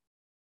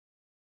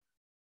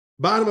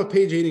 Bottom of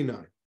page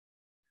 89.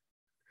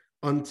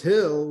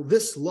 Until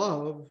this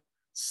love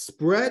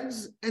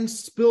spreads and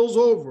spills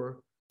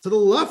over to the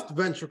left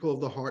ventricle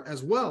of the heart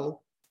as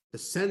well, the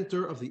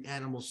center of the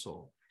animal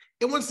soul.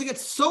 It wants to get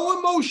so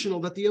emotional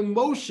that the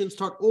emotions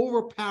start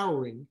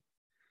overpowering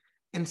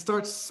and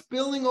start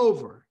spilling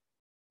over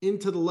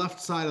into the left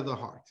side of the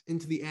heart,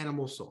 into the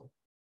animal soul.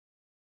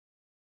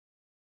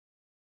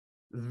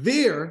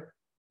 There,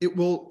 it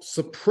will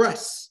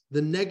suppress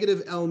the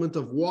negative element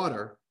of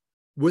water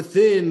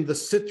within the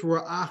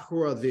sitra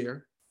achra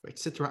there. Right?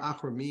 Sitra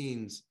achra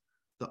means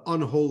the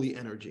unholy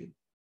energy.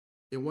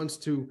 It wants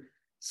to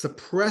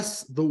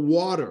suppress the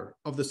water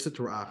of the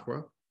sitra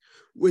achra,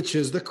 which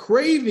is the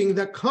craving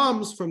that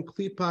comes from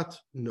klipat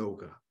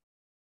noga.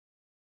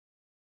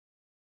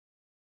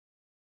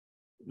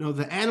 No,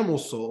 the animal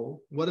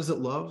soul, what does it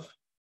love?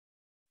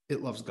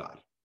 It loves God.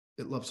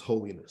 It loves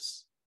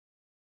holiness.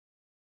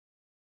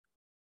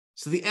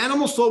 So the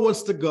animal soul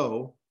wants to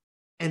go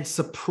and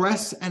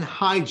suppress and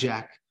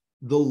hijack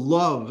the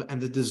love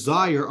and the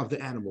desire of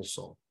the animal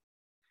soul.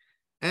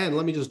 And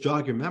let me just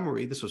jog your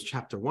memory. This was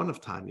chapter 1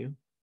 of Tanya,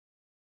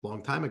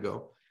 long time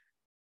ago.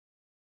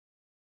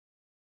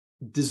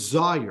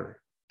 Desire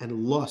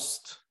and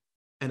lust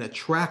and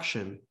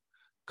attraction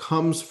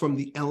comes from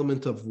the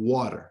element of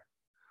water.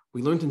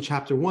 We learned in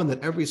chapter 1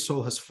 that every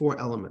soul has 4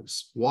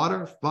 elements: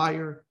 water,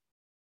 fire,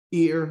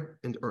 air,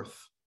 and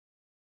earth.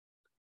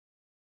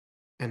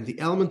 And the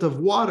element of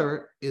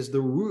water is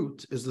the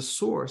root, is the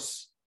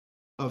source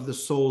of the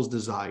soul's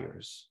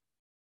desires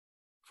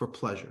for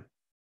pleasure.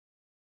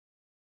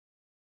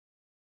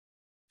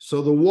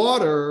 So the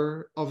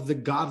water of the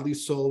godly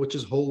soul, which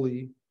is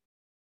holy,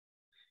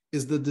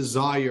 is the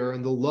desire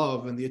and the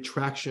love and the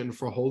attraction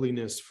for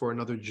holiness for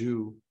another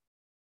Jew,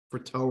 for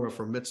Torah,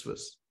 for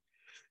mitzvahs.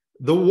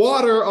 The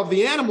water of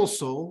the animal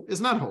soul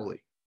is not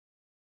holy.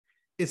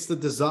 It's the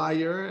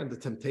desire and the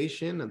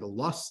temptation and the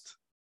lust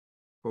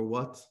for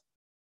what?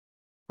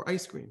 For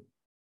ice cream.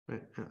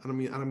 Right? I don't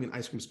mean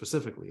ice cream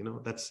specifically. You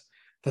know, that's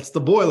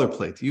the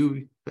boilerplate.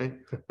 You right?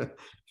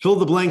 Fill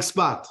the blank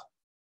spot.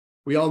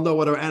 We all know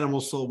what our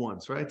animal soul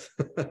wants, right?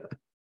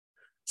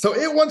 So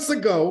it wants to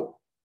go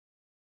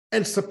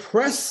and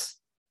suppress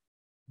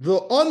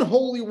the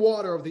unholy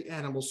water of the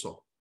animal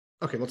soul.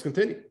 Okay, let's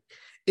continue.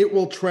 It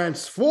will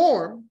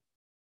transform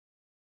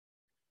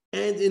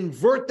and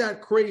invert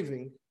that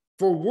craving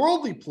for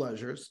worldly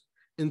pleasures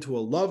into a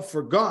love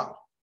for God.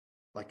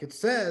 Like it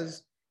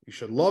says, you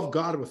should love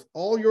God with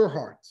all your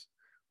heart,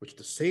 which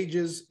the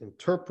sages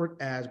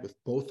interpret as with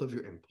both of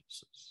your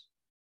impulses.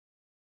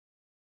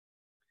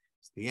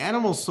 The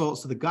animal soul,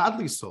 so the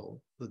godly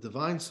soul, the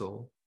divine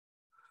soul,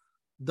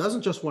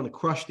 doesn't just want to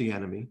crush the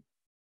enemy.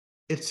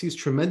 It sees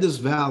tremendous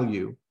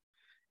value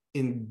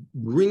in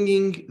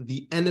bringing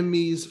the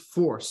enemy's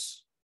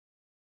force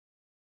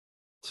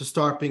to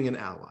start being an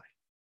ally.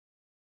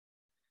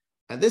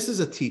 And this is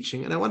a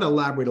teaching, and I want to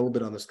elaborate a little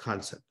bit on this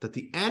concept, that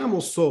the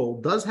animal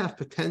soul does have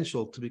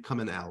potential to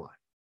become an ally.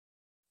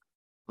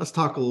 Let's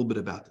talk a little bit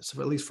about this,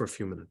 at least for a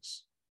few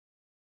minutes.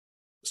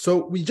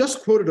 So we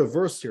just quoted a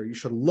verse here. You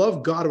should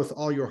love God with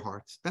all your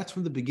heart. That's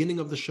from the beginning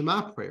of the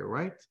Shema prayer,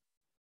 right?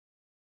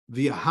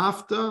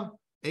 V'ahavta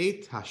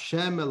et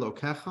Hashem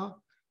Elokecha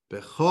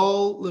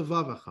bechol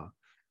levavecha.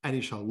 And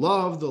you shall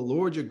love the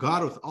Lord your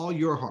God with all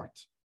your heart.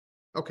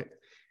 Okay.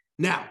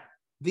 Now,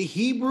 the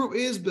Hebrew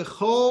is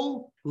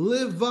bechol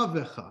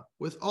levavecha,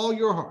 with all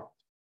your heart.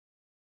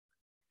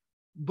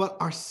 But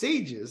our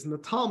sages in the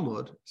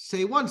Talmud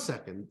say, 1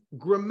 second,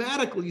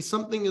 grammatically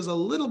something is a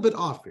little bit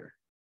off here.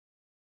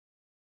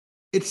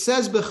 It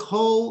says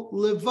bechol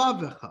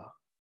levavecha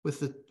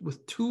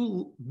with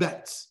 2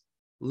 bets,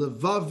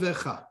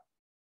 levavecha.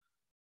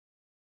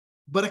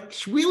 But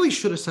it really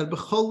should have said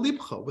bechol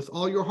libcha, with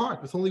all your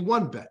heart, with only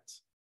 1 bet.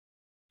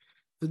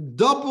 The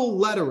double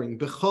lettering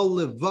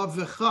bechol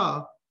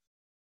levavecha,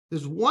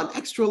 there's 1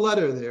 extra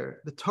letter there.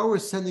 The Torah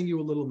is sending you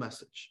a little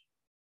message.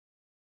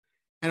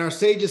 And our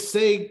sages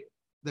say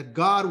that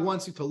God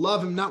wants you to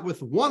love him not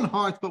with 1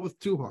 heart, but with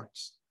 2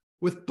 hearts,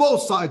 with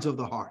both sides of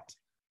the heart,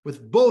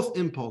 with both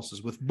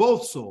impulses, with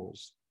both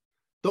souls.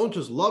 Don't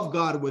just love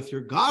God with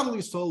your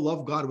godly soul,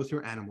 love God with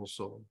your animal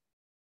soul.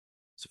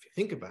 So if you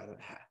think about it,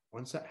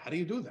 how do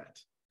you do that?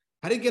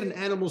 How do you get an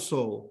animal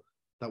soul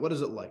that, what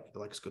is it like? It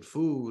likes good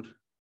food.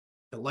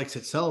 It likes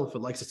itself. It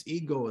likes its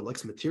ego. It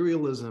likes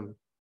materialism.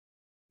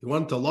 You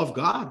want it to love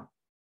God?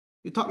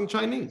 You're talking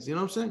Chinese, you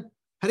know what I'm saying?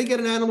 How do you get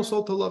an animal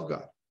soul to love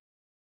God?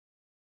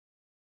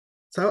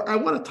 So I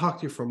want to talk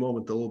to you for a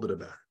moment a little bit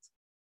about it.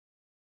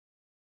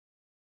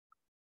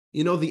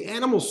 You know, the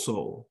animal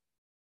soul,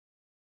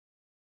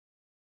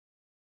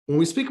 when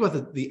we speak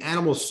about the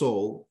animal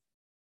soul,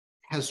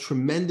 has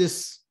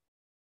tremendous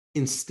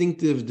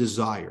instinctive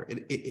desire.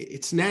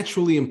 It's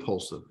naturally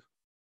impulsive.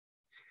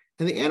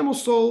 And the animal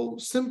soul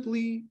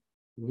simply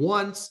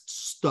wants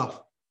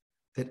stuff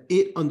that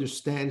it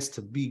understands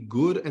to be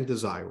good and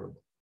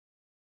desirable.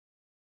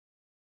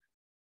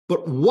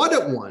 But what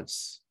it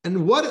wants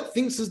and what it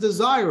thinks is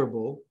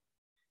desirable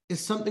is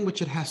something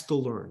which it has to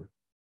learn.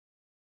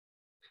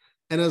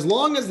 And as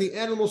long as the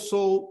animal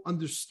soul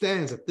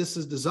understands that this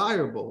is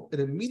desirable,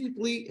 it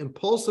immediately,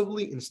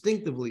 impulsively,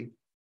 instinctively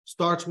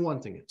starts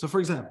wanting it. So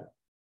for example,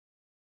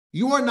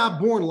 you are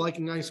not born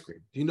liking ice cream.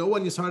 Do you know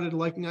when you started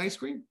liking ice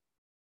cream?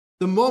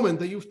 The moment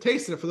that you've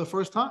tasted it for the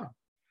first time.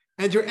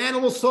 And your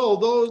animal soul,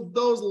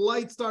 those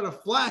lights started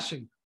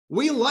flashing.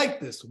 We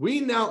like this. We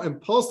now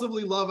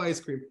impulsively love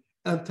ice cream.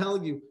 And I'm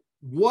telling you,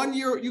 1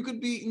 year, you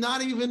could be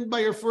not even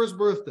by your first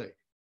birthday,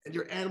 and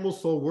your animal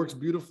soul works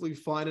beautifully,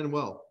 fine and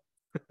well.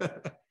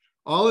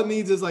 All it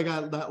needs is like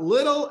that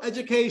little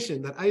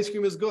education that ice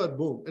cream is good.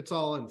 Boom, it's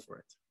all in for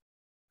it.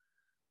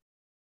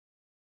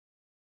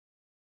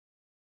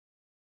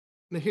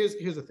 Now, here's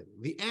the thing.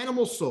 The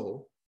animal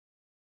soul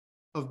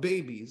of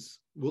babies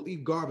will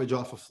eat garbage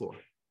off the floor.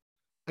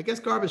 I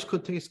guess garbage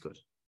could taste good,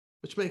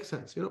 which makes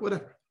sense. You know,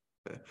 whatever.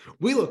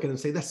 We look at it and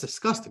say, that's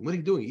disgusting. What are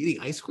you doing? You're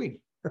eating ice cream?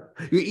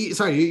 You're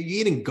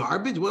eating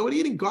garbage? What are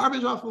you eating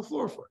garbage off the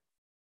floor for?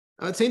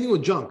 Same thing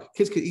with junk.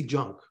 Kids could eat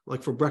junk,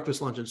 like for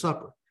breakfast, lunch, and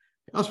supper.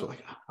 I was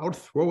like, I would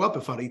throw up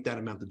if I'd eat that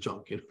amount of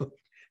junk. You know,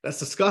 that's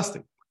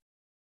disgusting.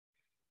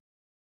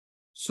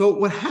 So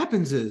what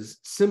happens is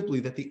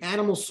simply that the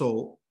animal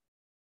soul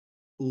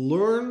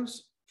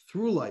learns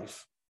through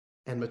life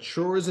and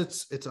matures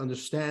its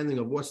understanding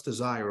of what's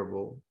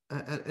desirable,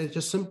 and it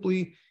just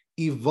simply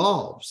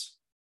evolves.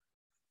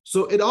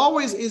 So it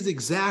always is the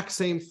exact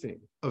same thing,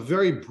 a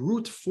very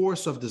brute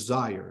force of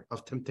desire,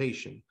 of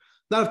temptation,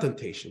 not of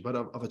temptation, but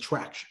of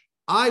attraction.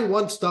 I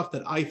want stuff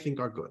that I think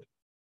are good.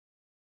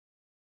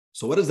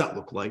 So what does that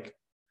look like?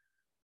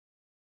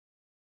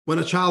 When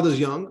a child is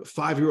young,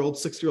 5-year-old,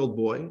 6-year-old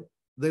boy,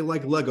 they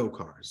like Lego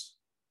cars,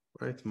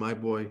 right? My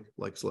boy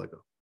likes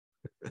Lego.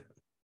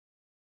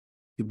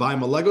 You buy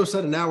him a Lego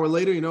set, an hour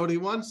later, you know what he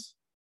wants?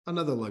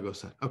 Another Lego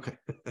set. Okay.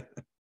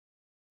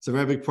 It's a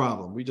very big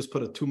problem. We just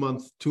put a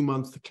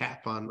two-month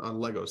cap on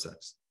Lego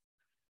sets.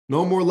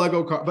 No more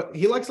Lego car, but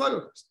he likes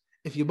Lego cars.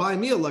 If you buy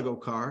me a Lego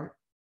car,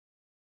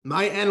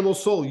 my animal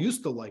soul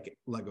used to like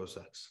Lego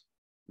sets.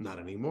 Not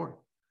anymore.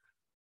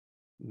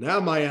 Now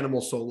my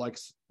animal soul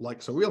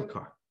likes a real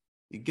car.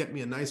 You get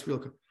me a nice real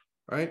car,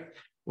 right?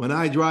 When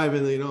I drive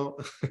in, you know,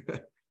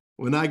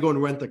 when I go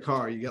and rent a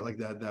car, you get like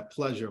that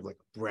pleasure of like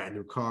a brand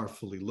new car,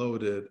 fully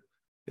loaded.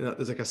 You know,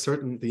 there's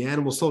like the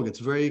animal soul gets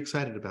very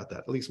excited about that,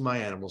 at least my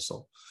animal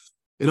soul.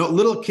 You know,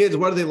 little kids,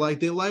 what do they like?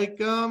 They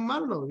like, I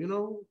don't know, you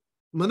know,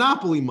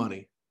 Monopoly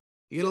money.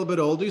 You get a little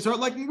bit older, you start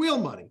liking real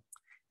money.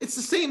 It's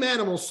the same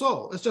animal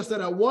soul. It's just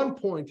that at one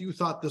point you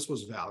thought this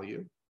was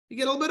value. You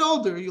get a little bit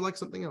older, you like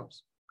something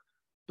else.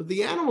 But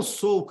the animal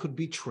soul could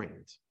be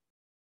trained.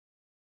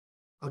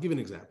 I'll give you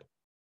an example.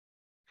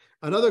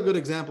 Another good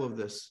example of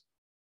this.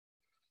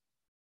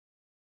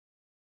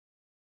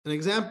 An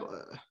example,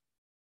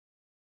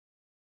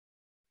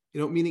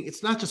 you know, meaning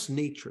it's not just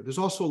nature. There's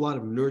also a lot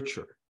of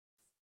nurture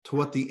to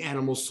what the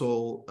animal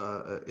soul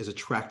is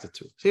attracted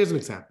to. So here's an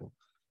example.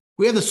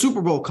 We have the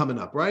Super Bowl coming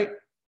up, right?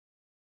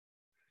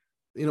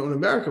 You know, in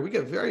America, we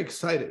get very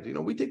excited. You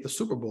know, we take the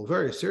Super Bowl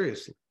very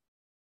seriously.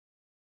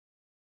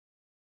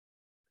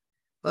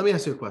 Let me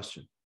ask you a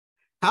question.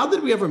 How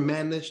did we ever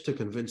manage to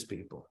convince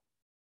people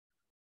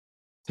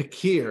to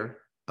care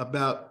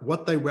about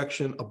what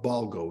direction a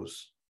ball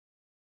goes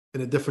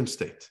in a different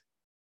state?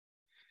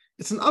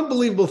 It's an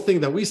unbelievable thing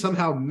that we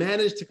somehow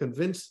managed to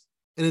convince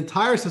an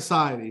entire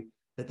society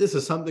that this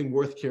is something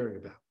worth caring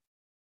about.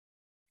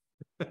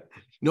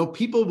 You know,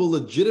 people will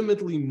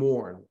legitimately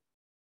mourn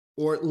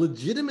or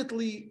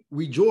legitimately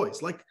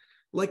rejoice, like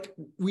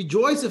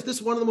rejoice if this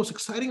is one of the most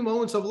exciting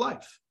moments of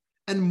life,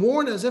 and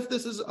mourn as if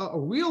this is a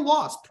real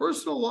loss,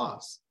 personal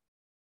loss,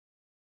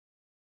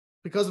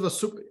 because of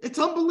it's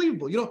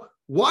unbelievable. You know,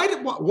 why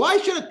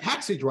should a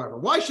taxi driver,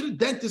 why should a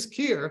dentist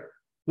care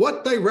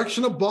what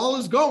direction a ball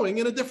is going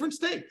in a different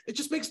state? It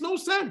just makes no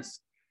sense.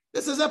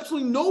 This has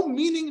absolutely no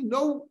meaning,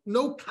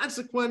 no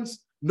consequence,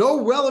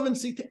 no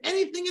relevancy to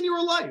anything in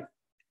your life.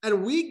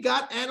 And we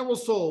got animal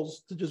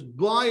souls to just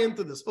buy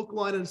into this hook,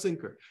 line, and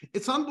sinker.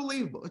 It's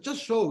unbelievable. It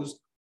just shows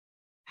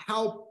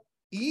how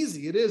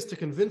easy it is to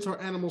convince our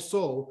animal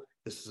soul,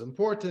 this is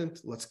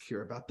important, let's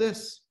care about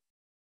this.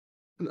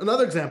 And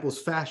another example is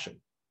fashion.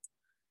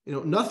 You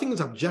know, nothing is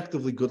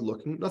objectively good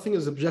looking, nothing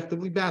is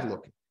objectively bad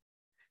looking.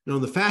 You know,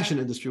 in the fashion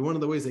industry, one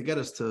of the ways they get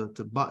us to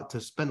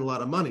spend a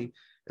lot of money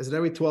is that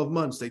every 12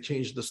 months they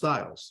change the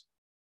styles.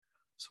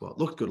 So it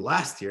looked good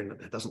last year, and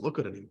that doesn't look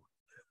good anymore.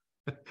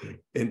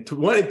 In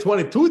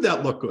 2022,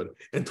 that looked good.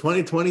 In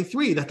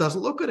 2023, that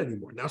doesn't look good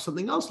anymore. Now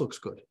something else looks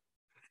good.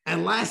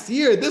 And last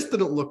year, this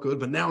didn't look good,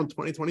 but now in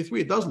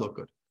 2023, it does look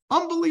good.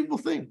 Unbelievable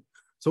thing.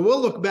 So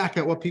we'll look back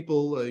at what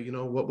people, you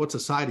know, what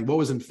society, what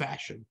was in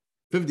fashion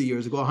 50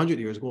 years ago, 100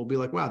 years ago, we'll be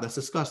like, wow, that's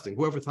disgusting.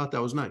 Whoever thought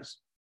that was nice?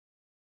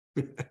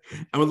 And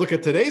we look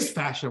at today's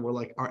fashion, and we're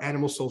like, our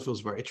animal soul feels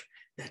very,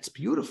 that's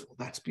beautiful.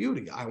 That's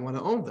beauty. I want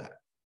to own that.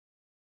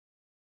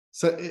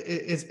 So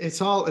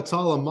it's all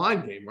a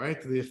mind game, right?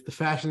 The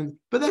fashion,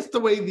 but that's the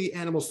way the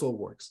animal soul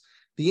works.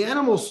 The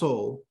animal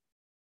soul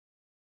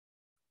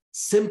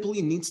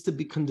simply needs to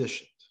be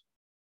conditioned.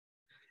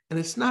 And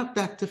it's not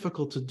that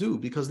difficult to do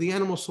because the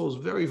animal soul is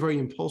very, very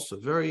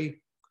impulsive,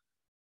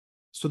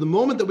 so the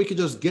moment that we could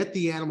just get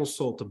the animal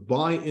soul to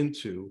buy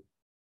into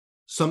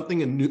something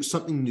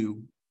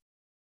new,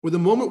 or the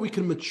moment we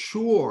can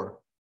mature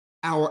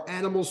our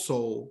animal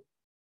soul,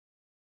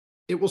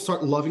 it will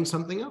start loving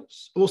something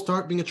else. It will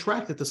start being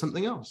attracted to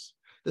something else.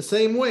 The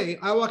same way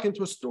I walk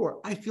into a store,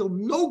 I feel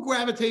no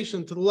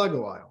gravitation to the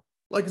Lego aisle,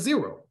 like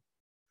zero.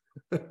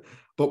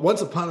 But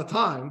once upon a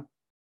time,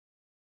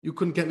 you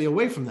couldn't get me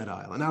away from that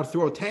aisle. And I would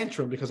throw a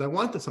tantrum because I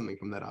wanted something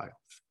from that aisle.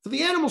 So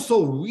the animal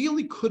soul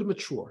really could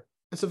mature.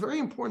 It's a very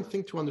important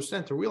thing to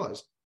understand, to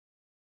realize.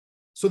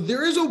 So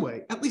there is a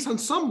way, at least on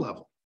some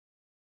level,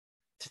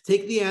 to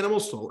take the animal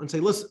soul and say,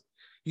 listen,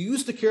 you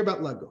used to care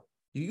about Lego.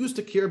 You used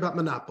to care about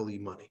Monopoly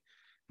money.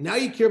 Now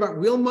you care about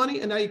real money,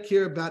 and now you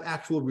care about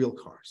actual real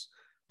cars.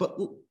 But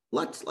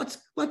let's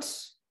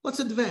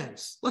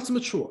advance. Let's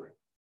mature.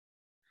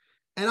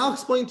 And I'll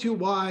explain to you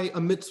why a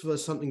mitzvah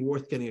is something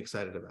worth getting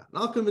excited about.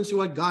 And I'll convince you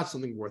why God's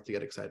something worth to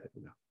get excited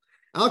about.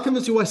 And I'll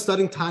convince you why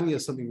studying Tanya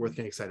is something worth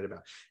getting excited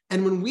about.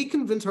 And when we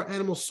convince our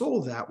animal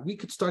soul that, we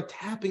could start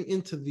tapping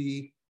into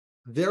the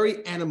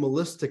very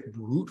animalistic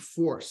brute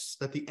force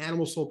that the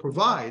animal soul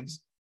provides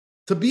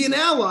to be an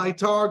ally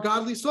to our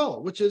godly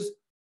soul, which is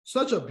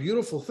such a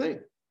beautiful thing.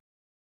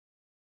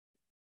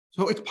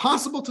 So it's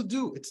possible to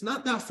do. It's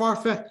not that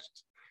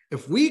far-fetched.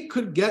 If we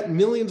could get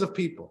millions of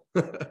people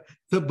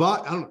to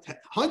buy,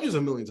 hundreds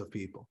of millions of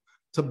people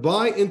to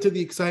buy into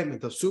the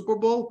excitement of Super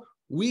Bowl,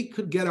 we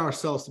could get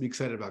ourselves to be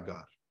excited about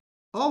God.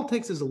 All it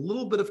takes is a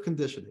little bit of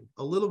conditioning,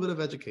 a little bit of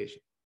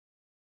education.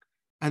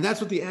 And that's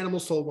what the animal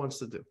soul wants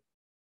to do.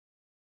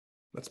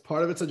 That's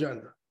part of its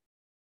agenda.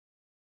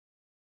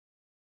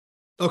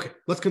 Okay,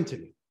 let's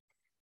continue.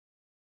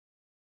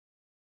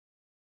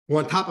 We're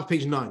on top of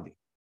page 90.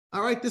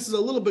 All right, this is a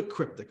little bit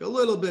cryptic, a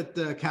little bit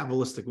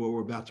Kabbalistic, what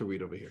we're about to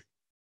read over here.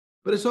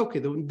 But it's okay.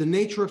 The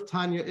nature of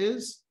Tanya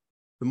is,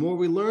 the more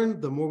we learn,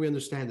 the more we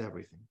understand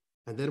everything.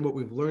 And then what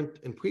we've learned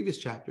in previous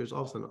chapters,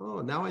 all of a sudden, oh,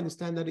 now I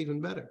understand that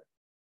even better.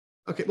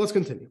 Okay, let's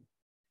continue.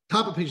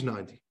 Top of page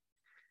 90.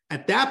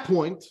 At that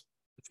point,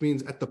 which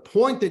means at the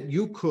point that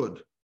you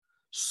could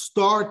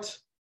start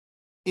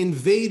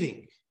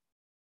invading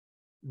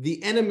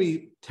the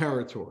enemy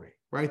territory,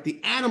 right? The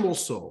animal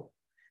soul,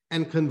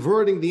 and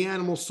converting the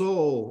animal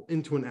soul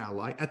into an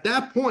ally, at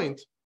that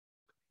point,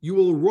 you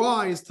will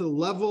rise to the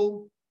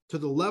level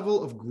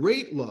of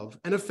great love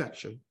and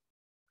affection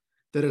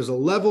that is a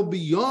level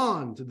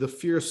beyond the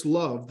fierce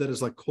love that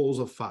is like coals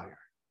of fire.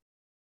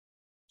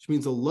 Which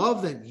means the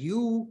love that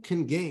you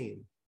can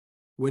gain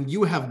when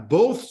you have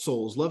both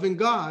souls loving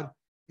God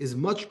is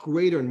much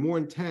greater and more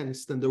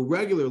intense than the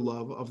regular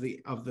love of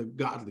the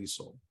godly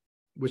soul,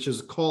 which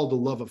is called the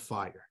love of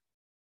fire.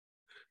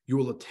 You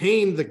will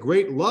attain the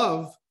great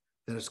love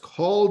that is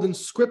called in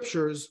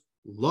scriptures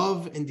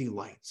love and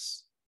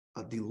delights,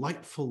 a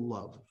delightful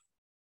love,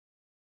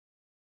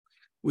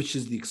 which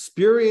is the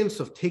experience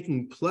of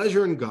taking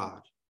pleasure in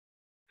God.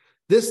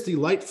 This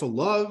delightful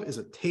love is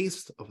a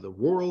taste of the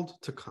world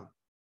to come.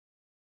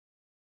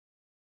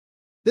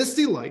 This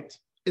delight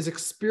is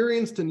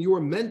experienced in your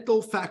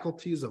mental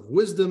faculties of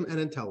wisdom and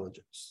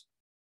intelligence.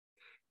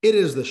 It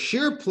is the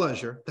sheer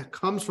pleasure that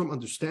comes from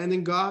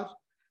understanding God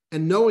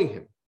and knowing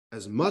Him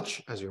as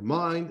much as your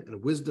mind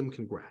and wisdom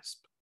can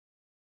grasp.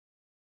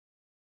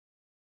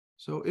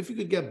 So if you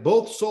could get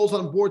both souls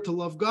on board to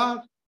love God,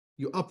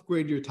 you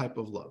upgrade your type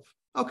of love.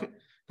 Okay,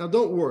 now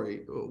don't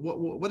worry.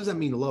 What does that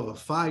mean? Love of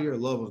fire,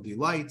 love of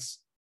delights?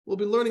 We'll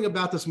be learning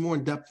about this more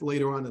in depth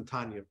later on in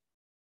Tanya,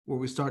 where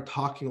we start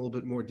talking a little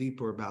bit more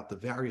deeper about the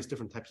various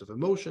different types of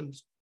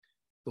emotions.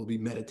 There'll be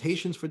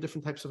meditations for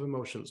different types of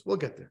emotions. We'll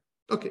get there.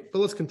 Okay, but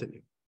let's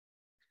continue.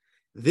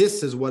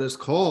 This is what is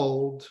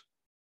called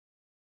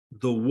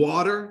the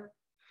water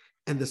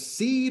and the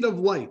seed of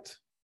light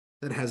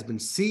that has been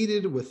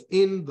seeded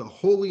within the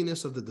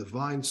holiness of the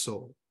divine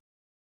soul.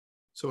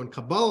 So in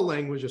Kabbalah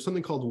language, there's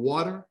something called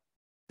water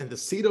and the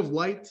seed of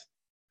light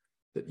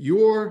that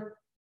your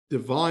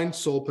divine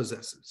soul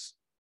possesses.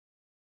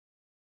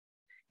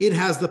 It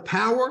has the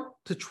power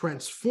to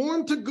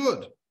transform to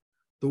good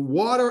the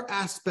water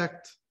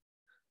aspect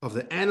of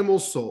the animal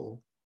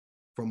soul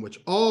from which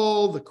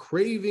all the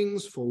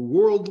cravings for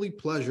worldly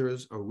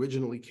pleasures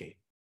originally came.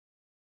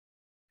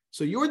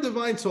 So your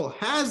divine soul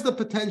has the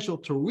potential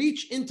to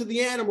reach into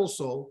the animal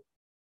soul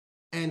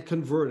and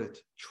convert it,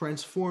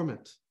 transform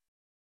it,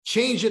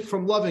 change it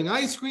from loving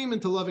ice cream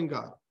into loving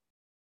God,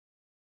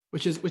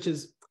 which is,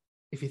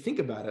 if you think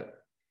about it,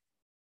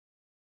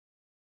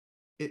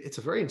 it's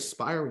a very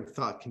inspiring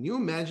thought. Can you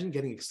imagine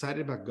getting excited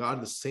about God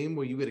the same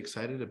way you get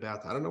excited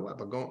about, I don't know,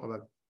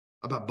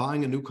 about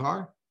buying a new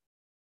car?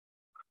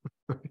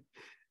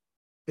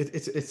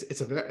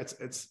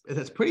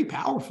 It's pretty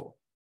powerful.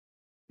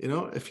 You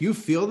know, if you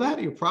feel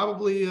that, you're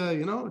probably,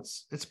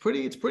 it's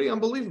pretty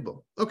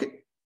unbelievable.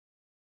 Okay.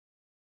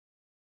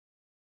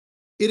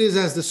 It is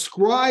as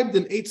described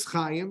in Eitz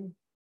Chaim,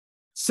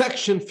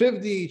 section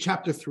 50,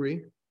 chapter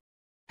 3.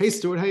 Hey,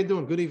 Stuart, how you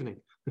doing? Good evening.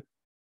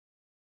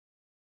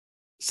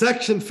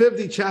 Section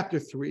 50, chapter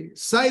 3,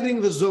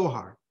 citing the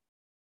Zohar,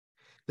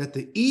 that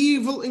the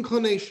evil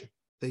inclination,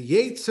 the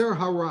Yetzer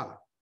Hara,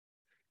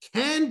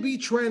 can be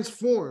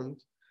transformed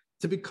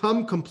to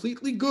become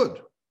completely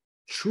good,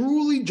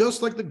 truly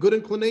just like the good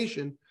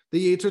inclination,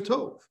 the Yetzer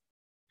Tov.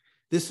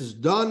 This is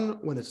done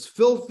when its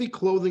filthy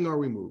clothing are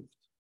removed.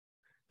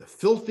 The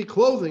filthy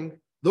clothing,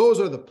 those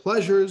are the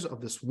pleasures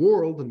of this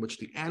world in which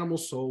the animal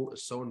soul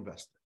is so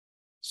invested.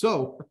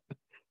 So,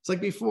 it's like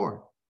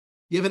before.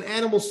 You have an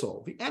animal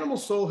soul. The animal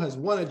soul has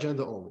one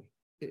agenda only.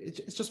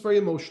 It's just very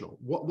emotional.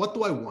 What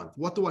do I want?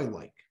 What do I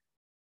like?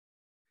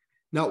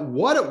 Now,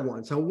 what it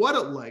wants and what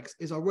it likes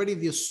is already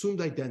the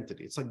assumed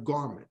identity. It's like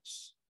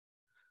garments.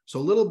 So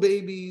little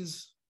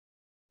babies,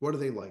 what do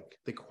they like?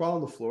 They crawl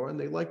on the floor and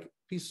they like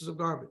pieces of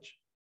garbage.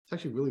 It's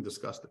actually really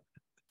disgusting.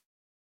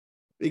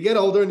 You get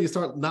older and you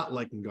start not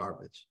liking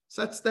garbage.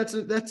 So that's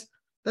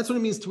what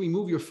it means to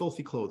remove your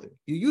filthy clothing.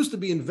 You used to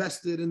be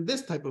invested in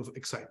this type of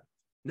excitement.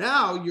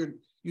 Now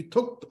you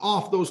took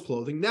off those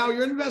clothing. Now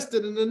you're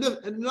invested in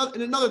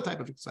another type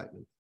of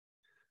excitement.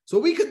 So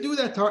we could do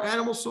that to our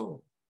animal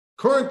soul.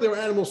 Currently, our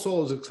animal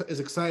soul is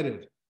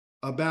excited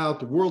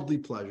about worldly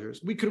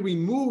pleasures. We could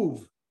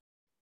remove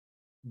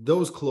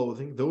those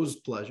clothing, those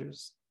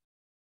pleasures,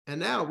 and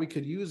now we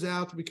could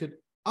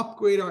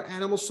upgrade our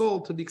animal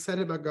soul to be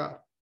excited about God.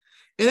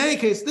 In any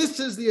case, this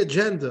is the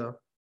agenda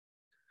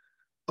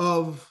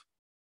of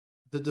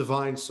the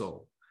divine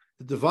soul.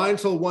 The divine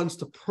soul wants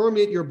to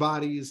permeate your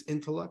body's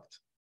intellect,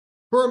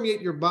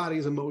 permeate your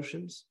body's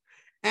emotions,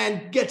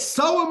 and get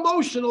so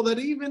emotional that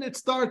even it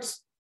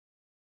starts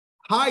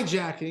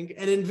hijacking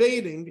and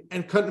invading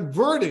and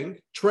converting,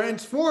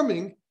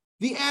 transforming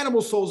the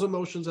animal soul's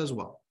emotions as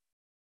well.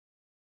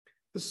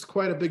 This is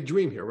quite a big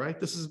dream here, right?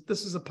 This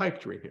is a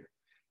pipe dream here.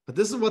 But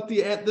this is what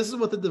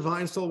the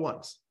divine soul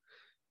wants.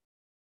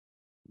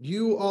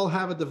 You all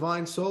have a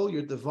divine soul.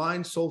 Your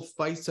divine soul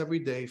fights every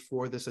day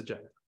for this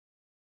agenda.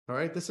 All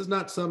right? This is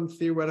not some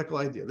theoretical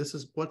idea. This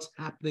is what's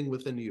happening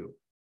within you.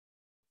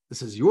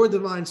 This is your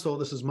divine soul.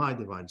 This is my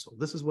divine soul.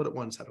 This is what it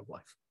wants out of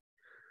life.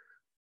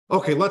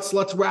 Okay, let's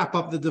wrap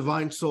up the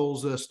divine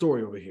soul's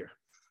story over here.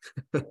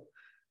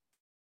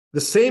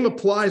 The same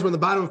applies on the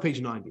bottom of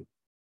page 90.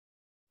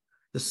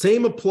 The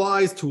same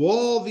applies to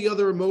all the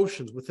other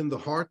emotions within the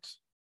heart,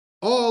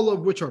 all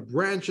of which are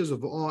branches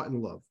of awe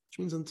and love. Which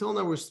means until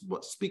now we're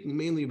speaking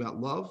mainly about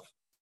love.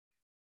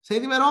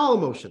 Same thing about all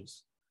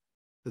emotions.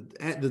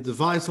 The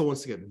divine soul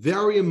wants to get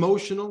very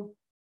emotional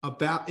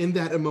in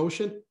that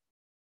emotion.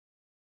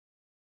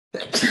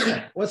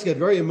 Wants to get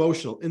very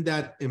emotional in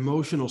that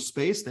emotional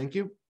space. Thank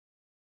you.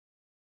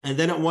 And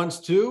then it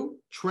wants to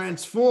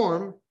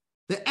transform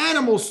the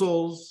animal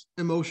soul's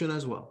emotion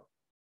as well.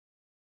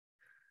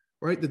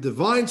 Right? The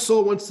divine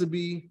soul wants them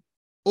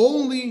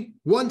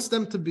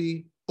to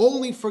be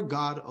only for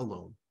God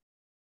alone.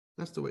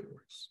 That's the way it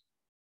works.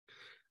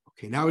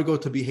 Okay, now we go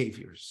to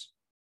behaviors.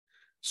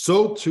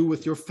 So too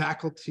with your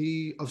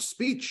faculty of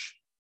speech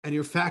and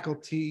your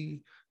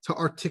faculty to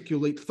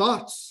articulate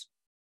thoughts.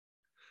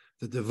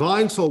 The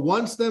divine soul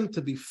wants them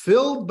to be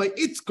filled by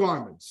its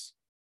garments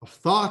of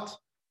thought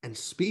and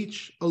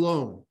speech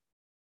alone.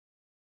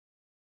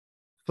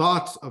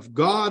 Thoughts of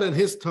God and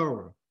his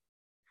Torah,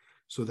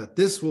 so that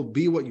this will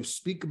be what you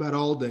speak about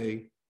all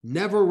day,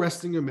 never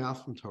resting your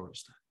mouth from Torah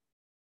study.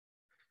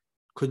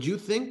 Could you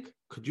think?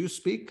 Could you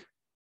speak?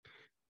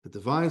 The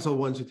divine soul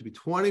wants you to be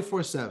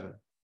 24/7,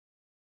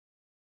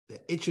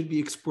 that it should be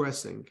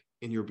expressing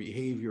in your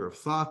behavior of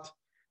thought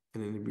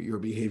and in your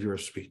behavior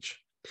of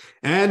speech.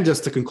 And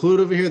just to conclude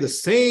over here, the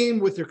same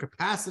with your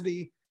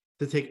capacity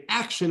to take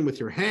action with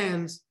your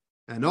hands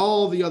and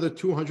all the other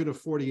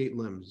 248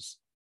 limbs.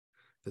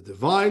 The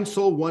divine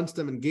soul wants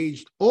them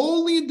engaged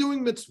only in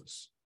doing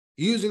mitzvahs,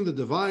 using the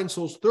divine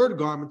soul's third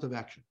garment of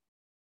action.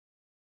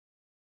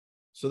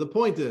 So the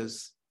point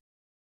is,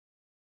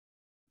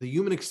 the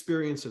human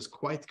experience is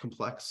quite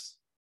complex,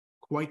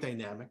 quite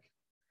dynamic.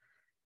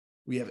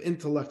 We have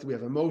intellect, we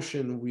have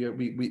emotion, we have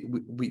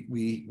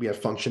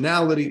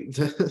functionality.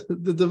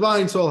 The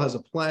divine soul has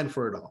a plan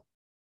for it all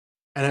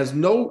and has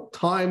no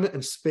time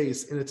and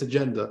space in its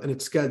agenda and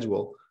its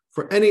schedule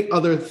for any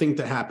other thing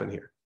to happen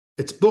here.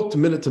 It's booked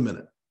minute to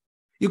minute.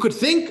 You could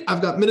think,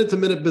 I've got minute to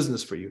minute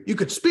business for you. You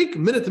could speak,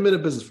 minute to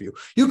minute business for you.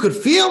 You could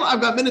feel,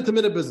 I've got minute to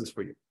minute business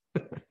for you.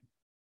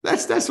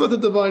 That's what the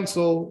divine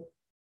soul.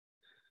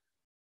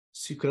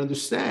 So you can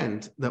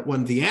understand that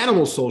when the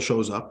animal soul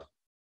shows up,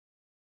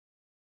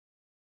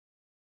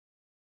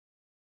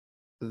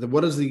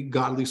 what does the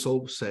godly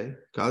soul say?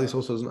 Godly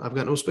soul says, I've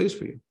got no space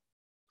for you.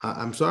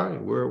 I'm sorry,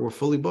 we're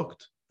fully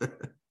booked.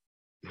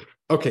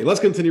 Okay, let's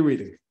continue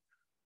reading.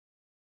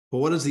 But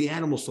what does the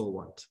animal soul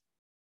want?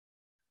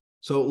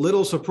 So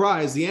little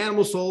surprise, the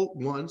animal soul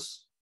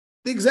wants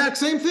the exact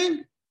same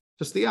thing,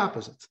 just the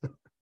opposite.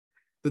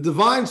 The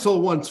divine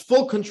soul wants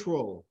full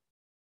control,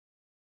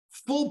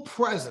 full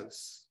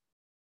presence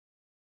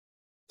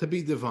to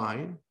be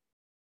divine.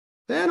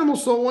 The animal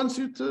soul wants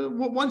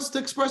to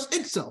express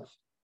itself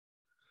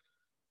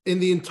in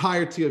the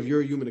entirety of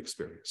your human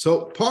experience.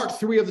 So part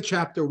 3 of the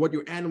chapter, what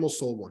your animal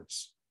soul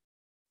wants.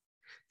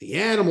 The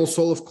animal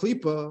soul of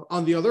Klippa,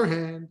 on the other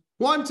hand,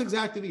 wants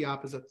exactly the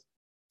opposite.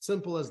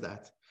 Simple as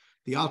that.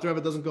 The Alter Rebbe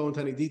doesn't go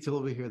into any detail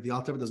over here. The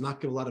Alter Rebbe does not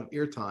give a lot of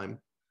airtime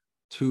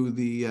to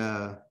the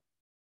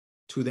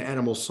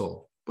animal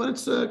soul, but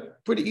it's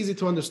pretty easy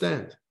to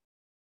understand.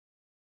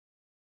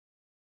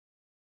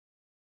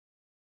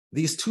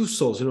 These two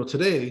souls,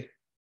 today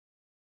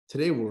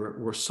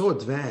we're so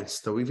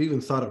advanced that we've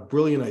even thought of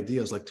brilliant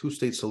ideas like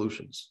two-state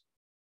solutions.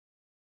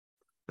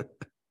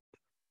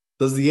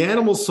 Does the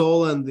animal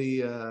soul and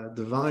the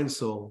divine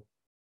soul,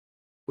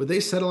 would they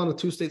settle on a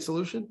two-state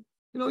solution?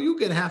 You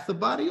get half the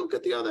body, you'll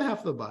get the other half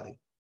of the body.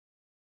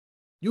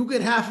 You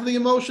get half of the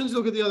emotions,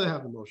 you'll get the other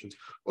half of the emotions.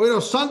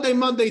 Or, Sunday,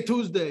 Monday,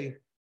 Tuesday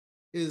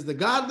is the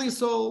godly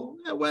soul,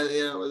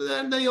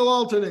 and then you'll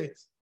alternate.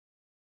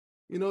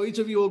 Each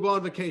of you will go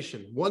on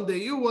vacation. One day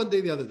you, one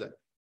day the other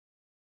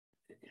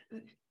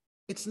day.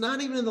 It's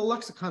not even in the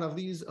lexicon of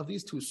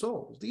these two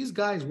souls. These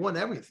guys want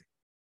everything.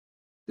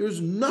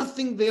 There's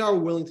nothing they are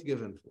willing to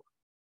give in for.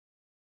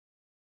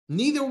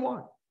 Neither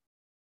one.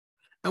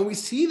 And we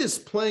see this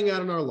playing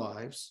out in our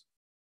lives.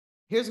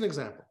 Here's an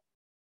example.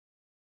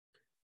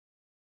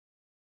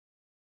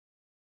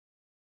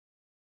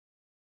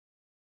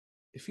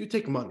 If you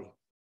take money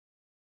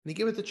and you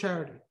give it to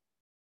charity,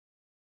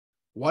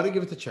 why do you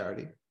give it to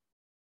charity?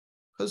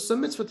 Because it's a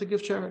mitzvah to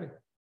give charity.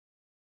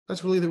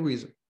 That's really the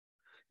reason.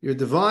 Your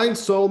divine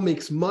soul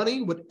makes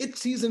money. What it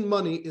sees in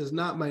money is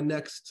not my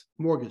next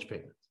mortgage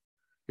payment.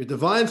 Your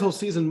divine soul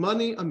sees in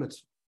money a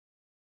mitzvah.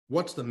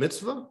 What's the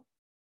mitzvah?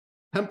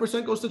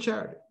 10% goes to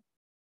charity.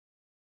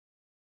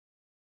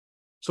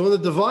 So when the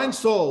divine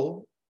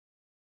soul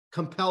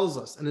compels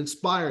us and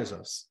inspires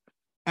us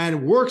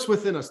and works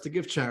within us to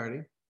give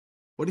charity,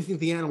 what do you think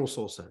the animal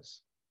soul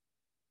says?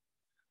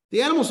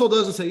 The animal soul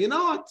doesn't say, you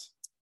know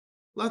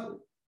what?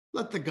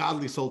 Let the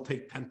godly soul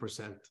take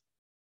 10%.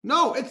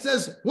 No, it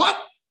says, what?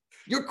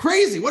 You're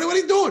crazy. What are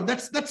you doing?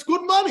 That's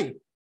good money.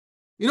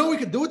 We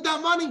could do with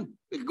that money?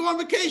 We could go on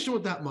vacation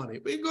with that money.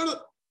 We could go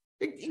to,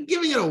 you're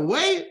giving it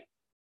away.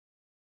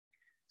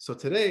 So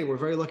today, we're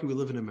very lucky we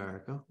live in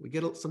America. We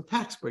get some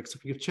tax breaks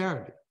if we give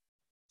charity.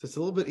 So it's a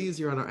little bit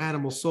easier on our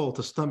animal soul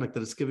to stomach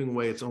that it's giving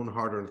away its own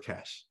hard-earned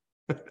cash.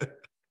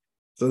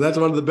 So that's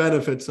one of the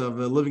benefits of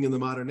living in the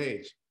modern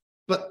age.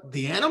 But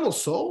the animal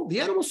soul,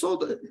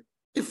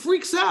 it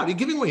freaks out. You're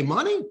giving away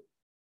money?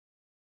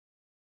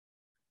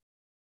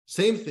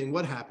 Same thing,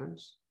 what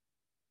happens?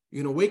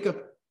 You're going to wake up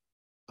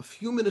a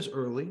few minutes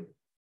early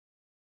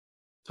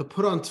to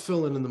put on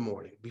tefillin in the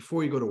morning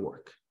before you go to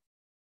work.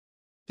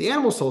 The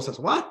animal soul says,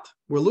 what?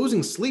 We're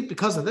losing sleep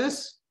because of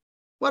this?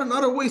 What an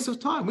utter waste of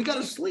time. We got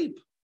to sleep.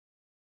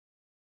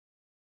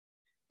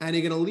 And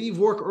you're going to leave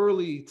work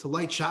early to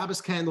light Shabbos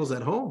candles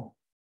at home.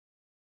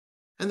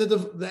 And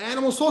the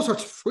animal soul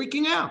starts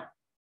freaking out.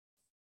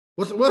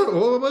 What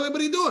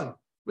are you doing?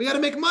 We got to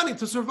make money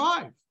to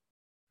survive.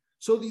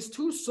 So these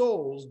two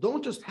souls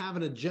don't just have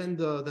an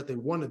agenda that they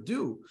want to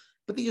do,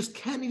 but they just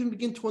can't even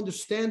begin to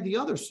understand the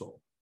other soul.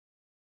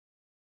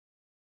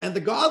 And the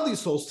godly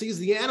soul sees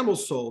the animal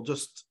soul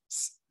just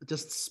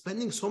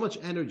spending so much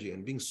energy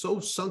and being so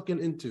sunken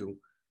into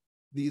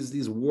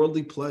these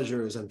worldly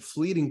pleasures and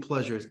fleeting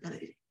pleasures. And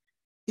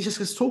it just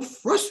gets so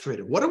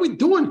frustrated. What are we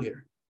doing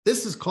here?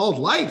 This is called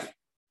life.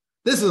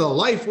 This is a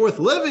life worth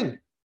living.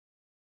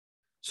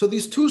 So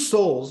these two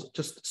souls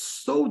just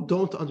so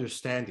don't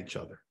understand each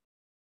other.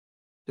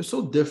 They're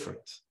so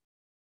different.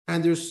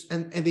 And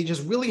they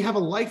just really have a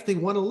life they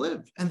want to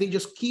live. And they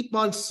just keep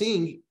on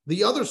seeing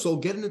the other soul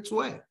get in its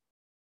way.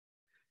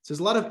 So there's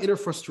a lot of inner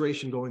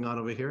frustration going on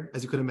over here,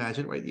 as you can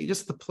imagine, right? You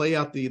just have to play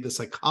out the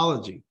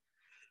psychology.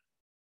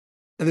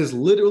 And there's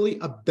literally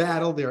a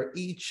battle. They are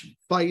each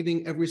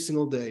fighting every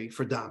single day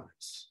for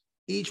dominance.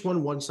 Each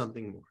one wants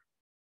something more.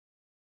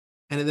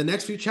 And in the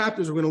next few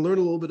chapters, we're going to learn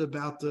a little bit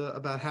about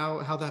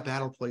how that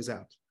battle plays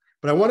out.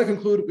 But I want to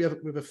conclude, we have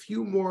a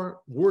few more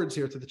words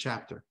here to the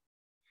chapter.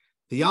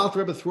 The Alter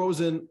Rebbe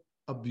throws in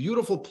a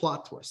beautiful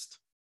plot twist.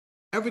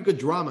 Every good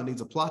drama needs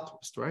a plot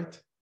twist, right?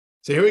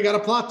 So here we got a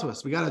plot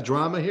twist. We got a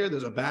drama here.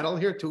 There's a battle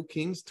here, two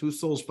kings, two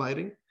souls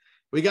fighting.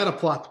 We got a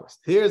plot twist.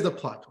 Here's the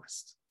plot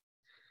twist.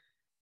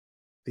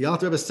 The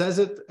Alter Rebbe says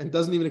it and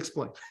doesn't even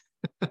explain.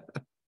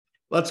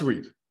 Let's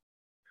read.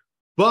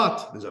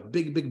 But, there's a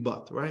big, big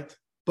but, right?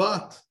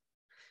 But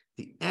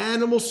the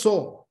animal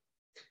soul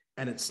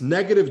and its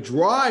negative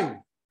drive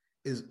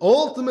is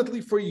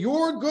ultimately for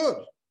your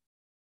good,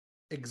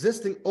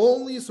 existing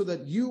only so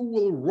that you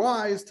will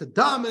rise to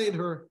dominate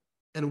her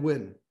and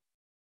win,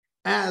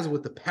 as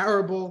with the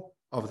parable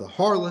of the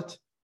harlot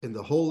in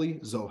the Holy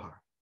Zohar.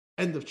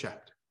 End of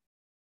chapter.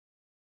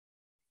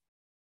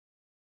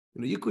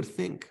 You could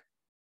think,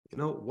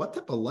 what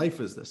type of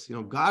life is this?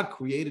 God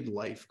created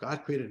life.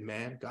 God created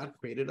man. God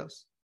created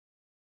us.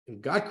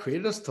 And God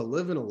created us to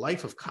live in a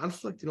life of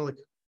conflict.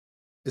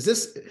 Is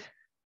this...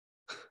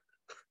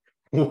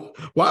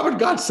 Why would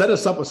God set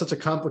us up with such a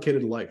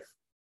complicated life?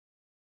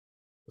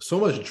 So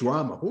much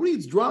drama. Who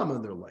needs drama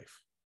in their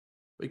life?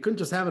 We couldn't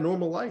just have a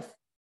normal life.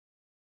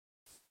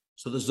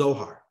 So the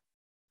Zohar,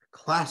 a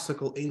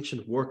classical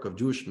ancient work of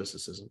Jewish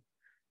mysticism,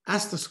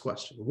 Ask this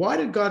question. Why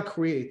did God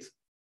create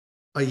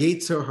a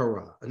Yetzer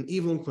Hara, an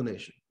evil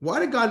inclination? Why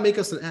did God make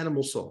us an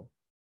animal soul?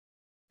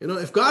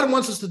 If God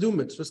wants us to do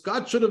mitzvahs,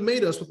 God should have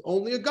made us with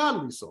only a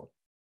godly soul.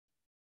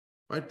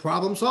 Right?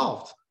 Problem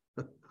solved.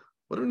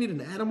 What do we need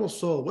an animal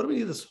soul? What do we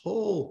need this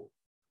whole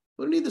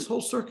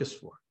circus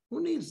for?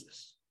 Who needs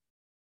this?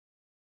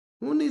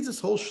 Who needs this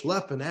whole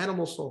schlep, an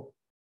animal soul?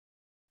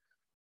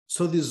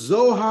 So the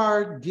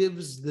Zohar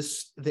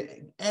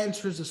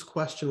answers this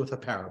question with a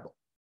parable.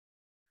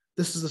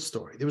 This is the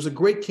story. There was a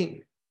great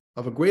king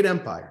of a great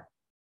empire,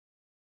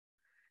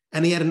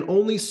 and he had an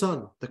only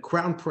son, the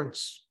crown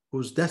prince, who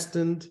was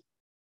destined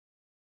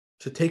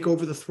to take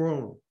over the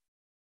throne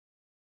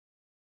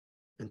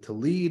and to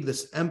lead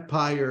this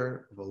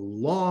empire of a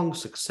long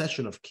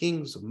succession of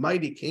kings, of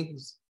mighty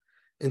kings,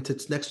 into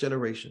its next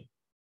generation.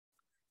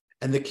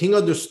 And the king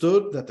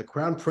understood that the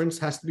crown prince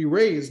has to be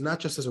raised not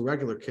just as a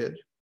regular kid,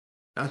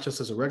 not just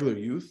as a regular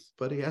youth,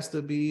 but he has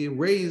to be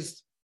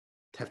raised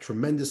to have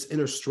tremendous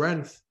inner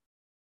strength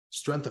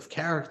of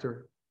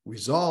character,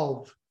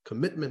 resolve,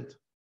 commitment.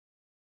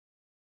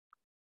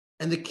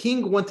 And the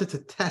king wanted to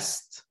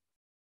test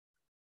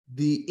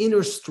the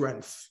inner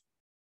strength,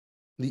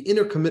 the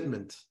inner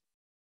commitment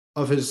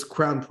of his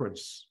crown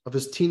prince, of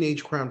his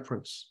teenage crown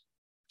prince.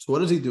 So what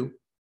does he do?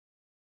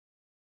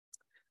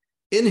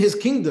 In his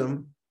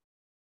kingdom,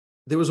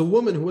 there was a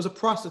woman who was a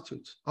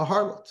prostitute, a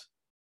harlot.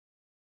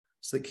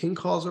 So the king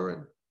calls her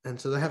in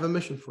and says, I have a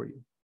mission for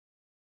you.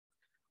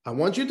 I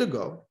want you to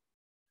go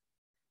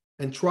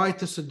and try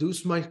to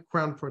seduce my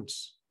crown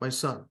prince, my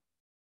son.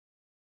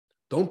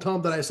 Don't tell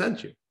him that I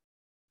sent you.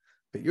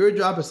 But your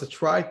job is to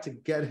try to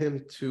get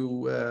him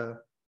to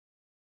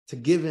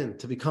give in,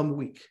 to become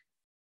weak.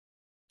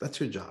 That's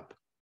your job.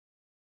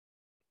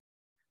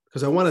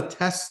 Because I want to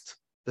test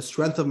the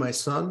strength of my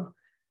son,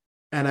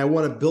 and I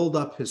want to build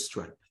up his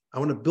strength. I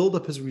want to build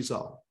up his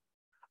resolve.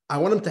 I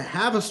want him to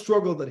have a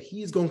struggle that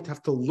he's going to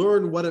have to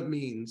learn what it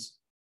means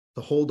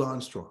to hold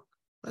on strong.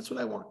 That's what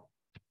I want.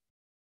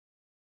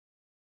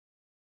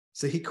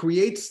 So he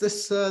creates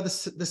this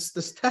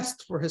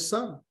test for his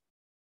son.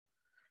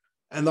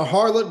 And the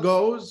harlot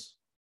goes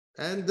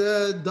and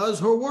does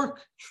her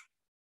work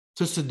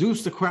to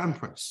seduce the crown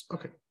prince.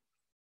 Okay.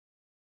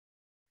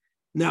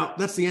 Now,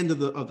 that's the end of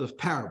the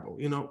parable.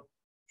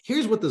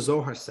 Here's what the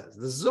Zohar says.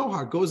 The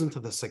Zohar goes into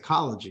the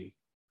psychology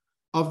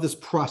of this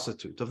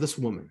prostitute, of this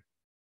woman.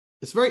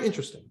 It's very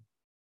interesting.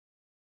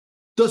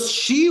 Does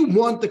she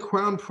want the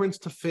crown prince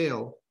to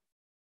fail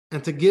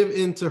and to give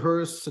in to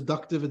her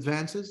seductive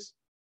advances?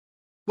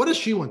 What does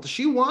she want?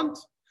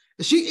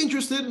 Is she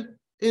interested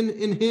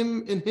in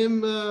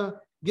him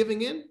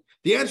giving in?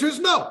 The answer is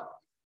no.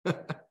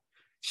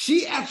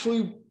 She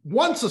actually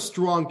wants a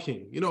strong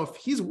king. If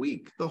he's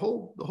weak, the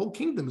whole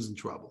kingdom is in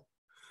trouble.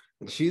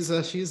 And she's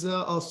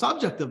a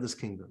subject of this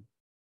kingdom.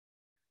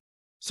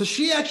 So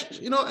she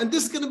actually, and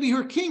this is going to be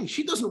her king.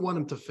 She doesn't want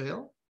him to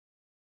fail.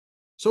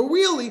 So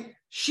really,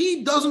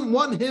 she doesn't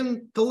want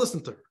him to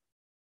listen to her.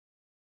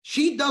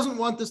 She doesn't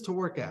want this to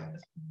work out.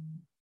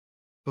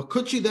 But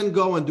could she then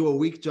go and do a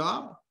weak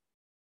job?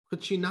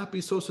 Could she not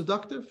be so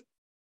seductive?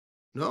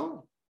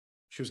 No.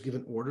 She was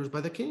given orders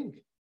by the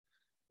king.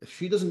 If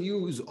she doesn't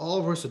use all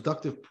of her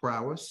seductive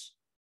prowess,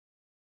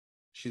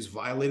 she's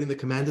violating the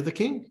command of the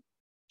king.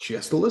 She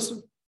has to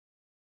listen.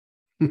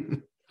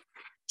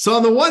 So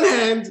on the one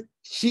hand,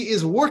 she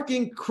is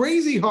working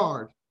crazy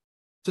hard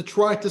to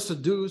try to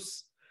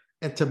seduce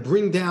and to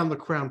bring down the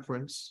crown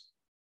prince.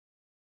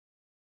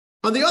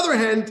 On the other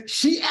hand,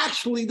 she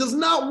actually does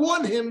not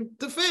want him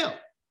to fail.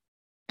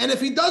 And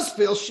if he does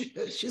fail, she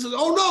says,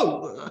 oh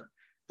no,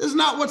 this is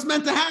not what's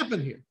meant to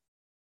happen here.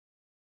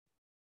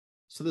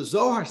 So the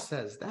Zohar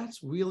says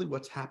that's really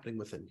what's happening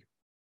within you.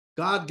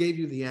 God gave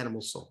you the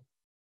animal soul.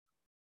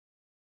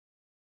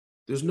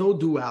 There's no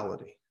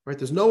duality, right?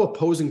 There's no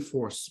opposing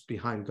force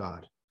behind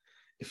God.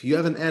 If you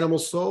have an animal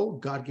soul,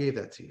 God gave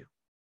that to you.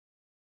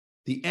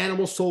 The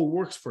animal soul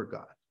works for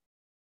God.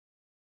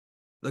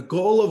 The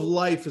goal of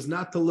life is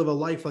not to live a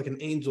life like an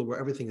angel where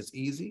everything is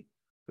easy.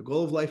 The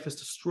goal of life is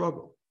to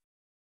struggle.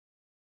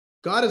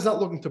 God is not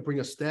looking to bring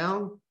us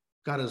down.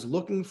 God is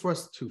looking for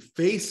us to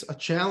face a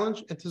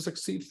challenge and to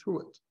succeed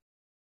through it.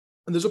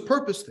 And there's a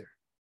purpose there.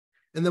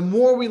 And the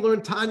more we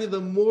learn Tanya,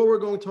 the more we're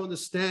going to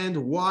understand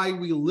why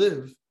we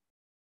live,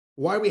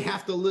 why we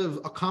have to live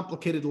a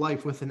complicated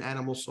life with an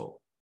animal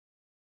soul.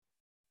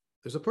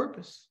 There's a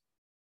purpose.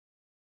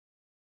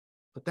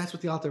 But that's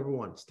what the Alter Rebbe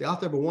wants. The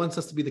Alter Rebbe wants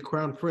us to be the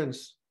crown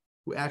prince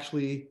who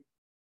actually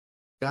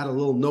got a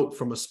little note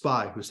from a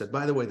spy who said,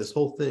 by the way, this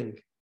whole thing,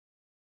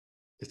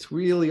 it's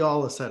really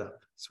all a setup.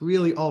 It's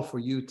really all for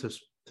you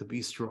to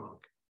be strong.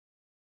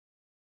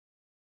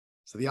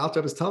 So the Alter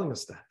Rebbe is telling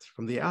us that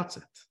from the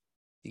outset.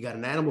 You got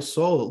an animal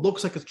soul. It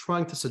looks like it's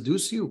trying to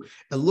seduce you.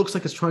 It looks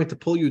like it's trying to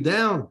pull you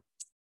down.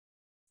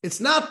 It's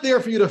not there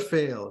for you to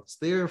fail. It's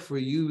there for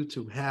you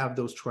to have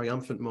those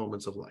triumphant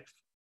moments of life.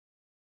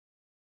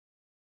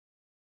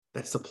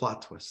 That's the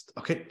plot twist.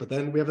 Okay, but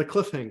then we have the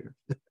cliffhanger.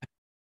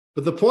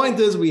 But the point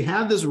is we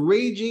have this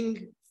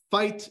raging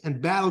fight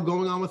and battle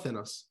going on within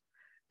us.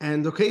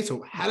 And okay,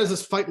 so how does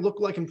this fight look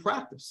like in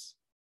practice?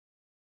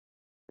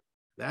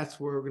 That's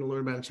where we're going to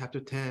learn about in chapter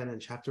 10 and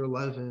chapter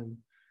 11.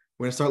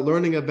 We're going to start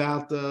learning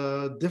about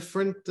the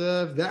different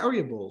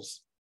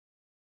variables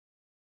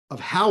of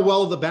how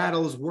well the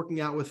battle is working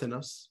out within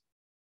us.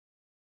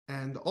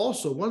 And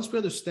also, once we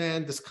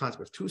understand this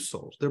concept of two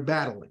souls, they're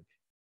battling.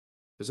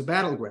 There's a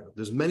battleground.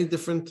 There's many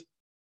different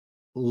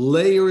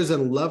layers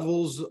and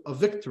levels of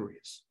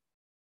victories.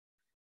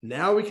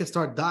 Now we can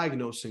start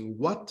diagnosing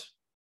what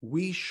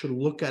we should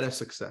look at as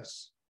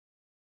success.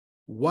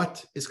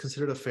 What is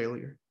considered a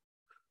failure?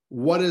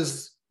 What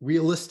is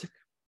realistic?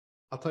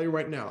 I'll tell you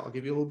right now, I'll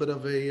give you a little bit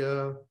of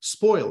a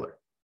spoiler.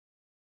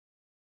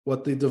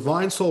 What the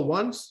divine soul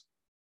wants,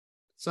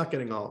 it's not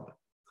getting all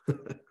of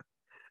it.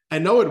 I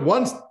know it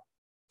wants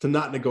to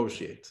not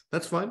negotiate.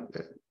 That's fine.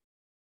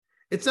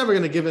 It's never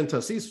going to give in to a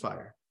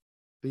ceasefire.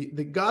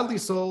 The godly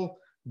soul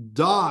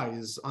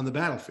dies on the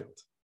battlefield.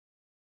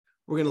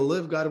 We're going to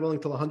live, God willing,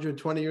 till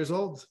 120 years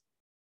old.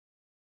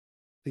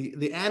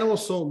 The animal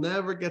soul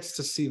never gets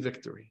to see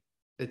victory.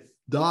 It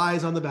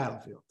dies on the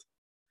battlefield.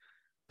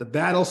 The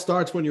battle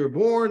starts when you're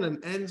born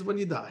and ends when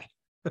you die.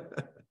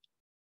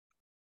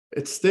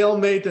 It's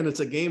stalemate and it's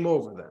a game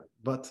over then.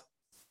 But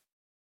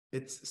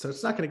it's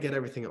not going to get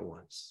everything at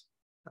once.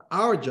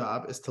 Our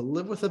job is to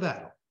live with the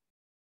battle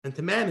and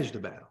to manage the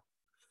battle.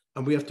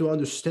 And we have to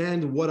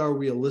understand what are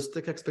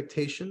realistic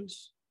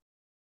expectations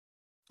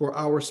for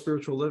our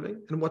spiritual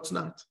living and what's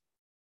not.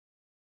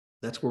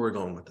 That's where we're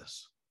going with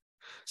this.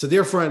 So,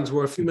 dear friends,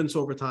 we're a few minutes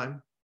over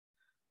time.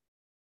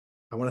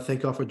 I want to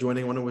thank you all for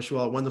joining. I want to wish you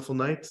all a wonderful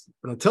night.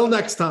 But until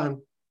next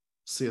time,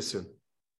 see you soon.